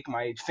me to take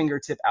my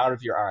fingertip out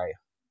of your eye.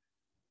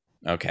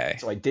 Okay.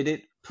 So I did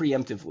it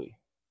preemptively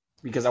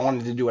because I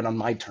wanted to do it on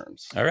my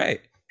terms. All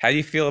right. How do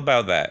you feel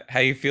about that?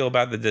 How do you feel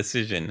about the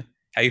decision?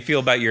 How do you feel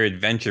about your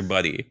adventure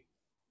buddy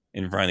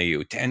in front of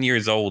you, 10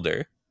 years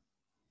older,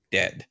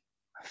 dead?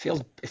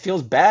 It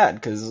feels bad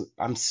because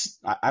I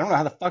don't know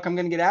how the fuck I'm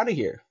gonna get out of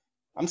here.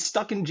 I'm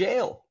stuck in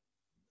jail.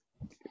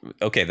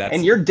 Okay,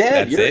 and you're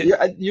dead.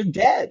 You're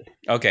dead.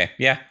 Okay,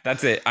 yeah,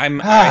 that's it.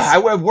 I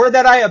word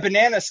that I a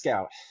banana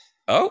scout.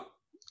 Oh,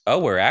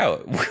 we're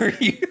out. Were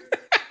you?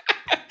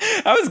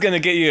 I was gonna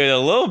get you in a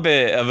little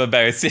bit of a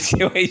better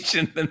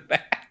situation than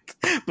that,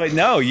 but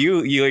no,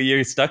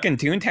 you're stuck in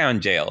Toontown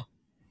jail,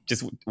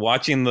 just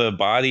watching the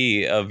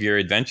body of your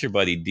adventure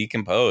buddy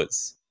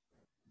decompose.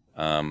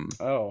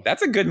 Oh,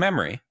 That's a good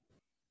memory.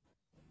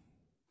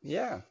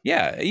 yeah.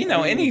 Yeah,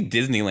 I any mean,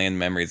 Disneyland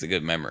memory is a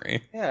good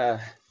memory.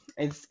 yeah.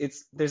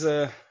 It's there's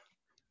a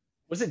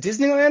was it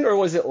Disneyland or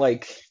was it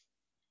like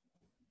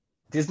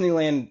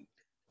Disneyland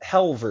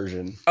Hell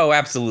version? Oh,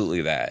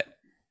 absolutely that.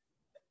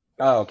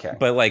 Oh, okay.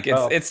 But like,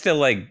 Well, it's still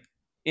like,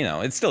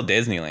 it's still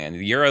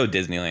Disneyland. Euro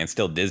Disneyland,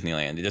 still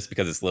Disneyland, just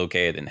because it's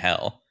located in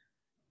hell.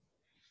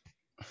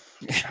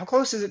 how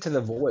close is it to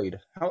the void?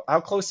 How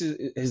close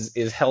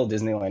is Hell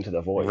Disneyland to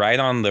the void? Right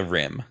on the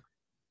rim.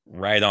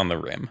 Right on the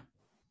rim.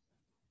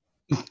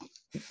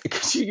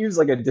 Could you use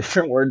like a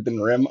different word than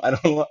rim? I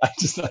don't know. I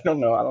don't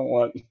know. I don't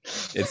want.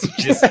 It's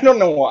just I don't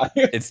know why.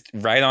 it's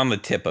right on the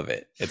tip of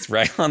it. It's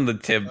right on the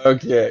tip.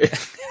 Okay.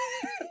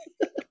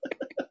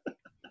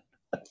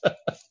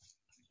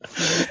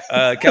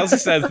 Kelsey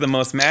says the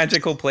most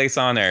magical place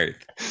on earth.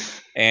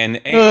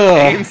 And Oh,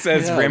 Aim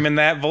says yeah. rim in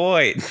that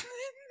void.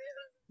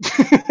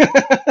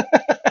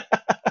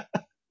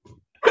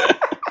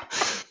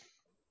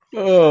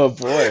 Oh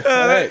boy.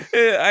 All right.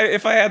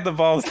 If I had the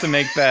balls to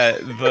make that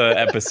the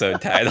episode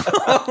title.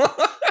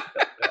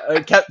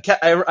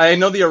 I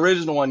know the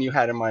original one you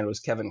had in mind was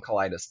Kevin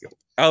Kaleidoscope.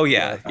 Oh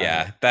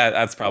yeah.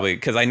 That's probably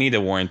because I need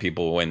to warn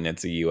people when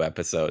it's a U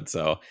episode,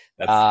 so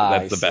I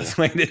that's the see. best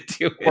way to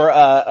do it.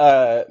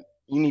 Or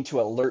you need to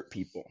alert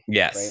people.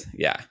 Yes, Right?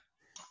 yeah.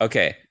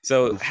 Okay,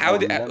 so how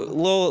Inform them.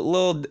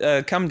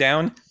 little come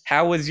down?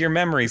 How was your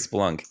memory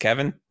splunk,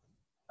 Kevin?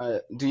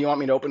 Do you want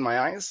me to open my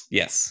eyes?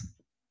 Yes.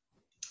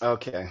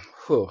 Okay.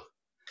 Whew.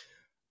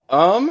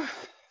 Um,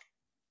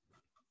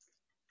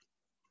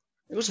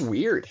 it was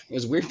weird. It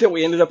was weird that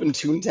we ended up in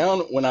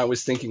Toontown when I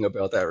was thinking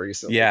about that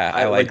recently. Yeah,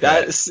 I like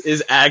that.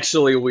 Is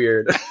actually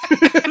weird.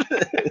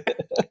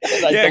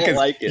 And I don't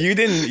like it. You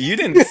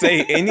didn't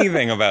say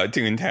anything about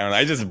Toontown.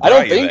 I just I brought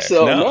don't you think there.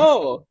 so. No.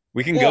 No.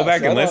 We can Yeah, go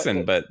back so I and don't-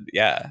 listen, but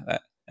yeah,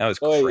 that was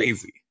Oh, yeah.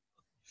 crazy.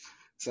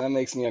 So that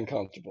makes me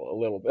uncomfortable a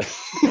little bit.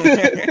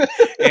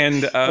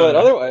 And But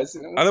otherwise,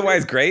 it was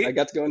otherwise good. great. I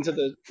got to go into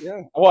the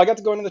Well, I got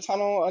to go into the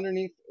tunnel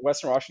underneath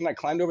Western Washington. I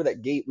climbed over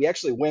that gate. We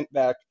actually went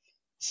back.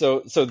 So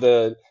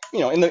the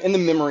in the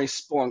memory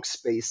Splunk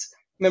space,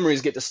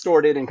 memories get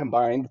distorted and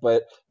combined.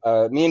 But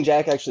me and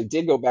Jack actually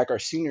did go back our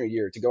senior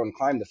year to go and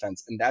climb the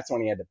fence, and that's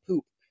when he had to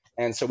poop,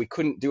 and so we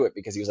couldn't do it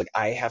because he was like,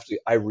 I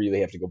really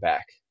have to go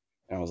back,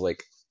 and I was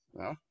like,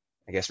 well,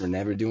 I guess we're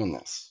never doing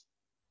this,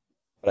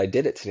 but I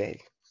did it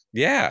today.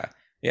 Yeah.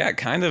 Yeah,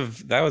 kind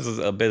of. That was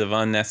a bit of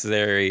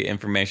unnecessary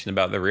information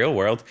about the real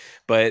world,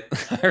 but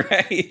all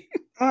right.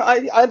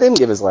 I didn't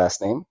give his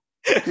last name.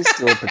 He's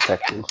still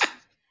protected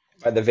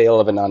by the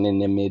veil of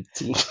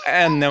anonymity.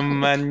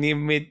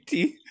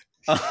 Anonymity.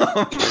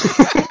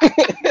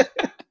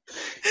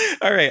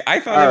 All right, I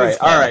thought All it was right,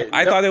 fun. all right.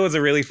 I thought it was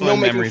a really fun No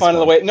making memory fun of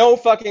the spell.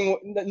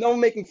 way. No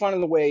making fun of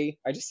the way.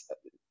 I just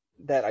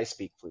that I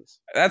speak, please.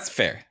 That's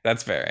fair.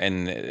 That's fair.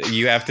 And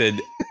you have to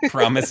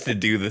promise to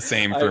do the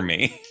same for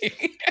me.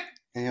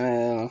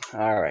 All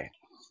right.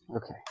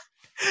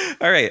 Okay.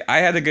 All right, I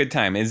had a good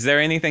time. Is there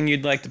anything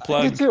you'd like to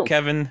plug, too.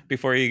 Kevin,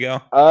 before you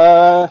go?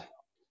 Oh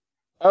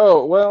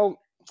well.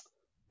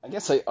 I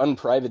guess I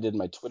unprivated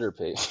my Twitter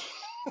page.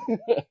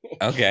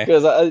 Okay.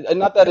 Because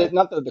not that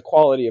the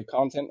quality of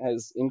content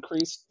has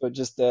increased, but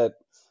just that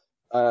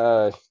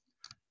I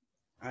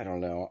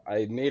don't know.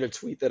 I made a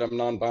tweet that I'm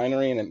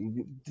non-binary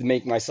and to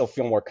make myself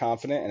feel more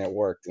confident, and it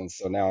worked. And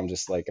so now I'm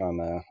just like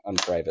on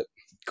private.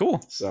 Cool.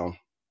 So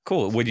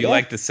Cool. Would you Yeah.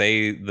 like to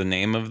say the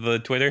name of the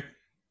Twitter?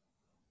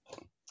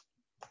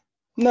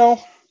 no,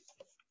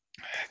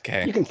 you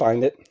Okay. can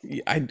find it.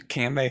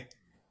 Can they?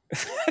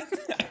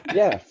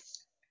 Yeah.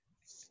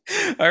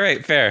 All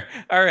right, fair.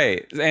 All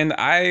right, and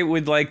I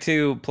would like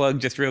to plug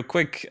just real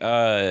quick.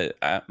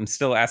 I'm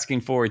still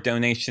asking for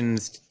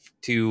donations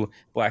to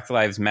Black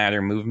Lives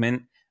Matter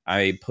movement.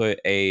 I put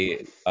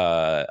a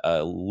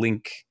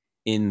link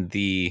in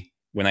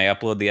when I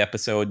upload the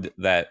episode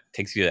that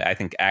takes you to, I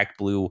think, Act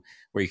Blue,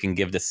 where you can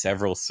give to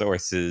several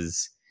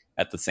sources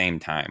at the same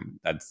time.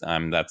 That's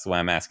what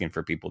I'm asking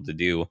for people to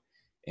do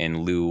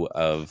in lieu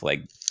of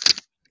like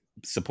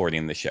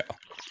supporting the show.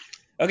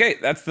 Okay,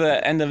 that's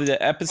the end of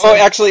the episode. Oh,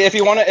 actually, if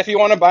you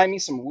wanna buy me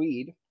some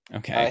weed,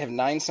 Okay, I have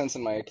 9 cents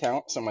in my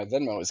account, so my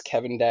Venmo is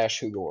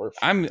Kevin-Hugerworth.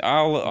 I'll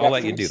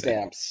let you Got do food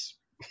that. stamps,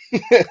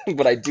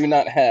 but I do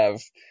not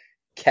have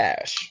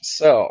cash.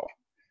 So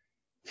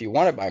if you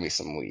want to buy me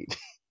some weed,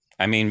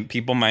 I mean,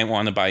 people might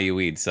want to buy you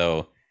weed,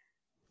 so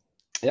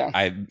yeah,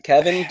 I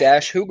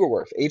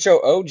Kevin-Hugerworth,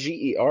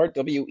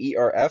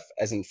 HOOGERWERF,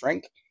 as in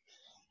Frank.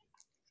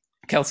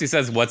 Kelsey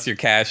says, "What's your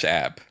Cash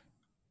App?"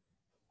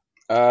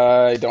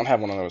 I don't have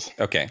one of those.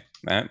 Okay,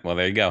 well,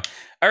 there you go.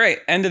 All right,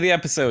 end of the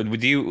episode.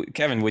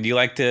 Kevin? Would you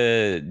like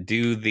to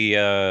do the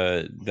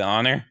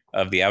honor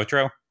of the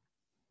outro?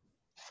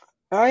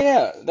 Oh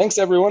yeah, thanks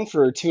everyone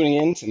for tuning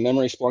in to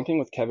Memory Splunking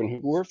with Kevin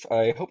Hooverf.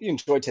 I hope you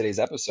enjoyed today's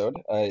episode.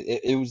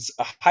 It was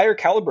a higher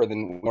caliber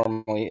than we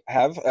normally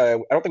have. I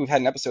don't think we've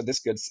had an episode this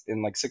good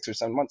in like 6 or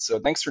 7 months. So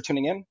thanks for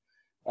tuning in.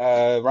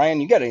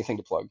 Ryan, you got anything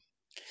to plug?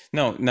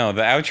 No, no,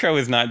 the outro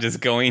is not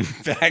just going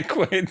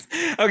backwards.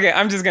 Okay,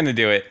 I'm just gonna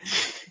do it.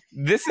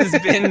 This has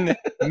been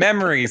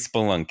Memory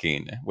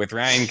Spelunking with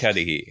Ryan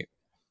Cudahy.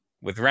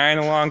 With Ryan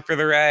along for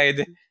the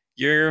ride,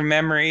 your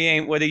memory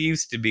ain't what it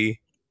used to be.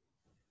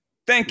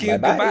 Thank you. Bye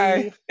Goodbye.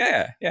 bye.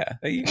 Yeah, yeah.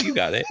 You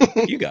got it.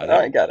 You got All it.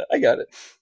 right, got it. I got it.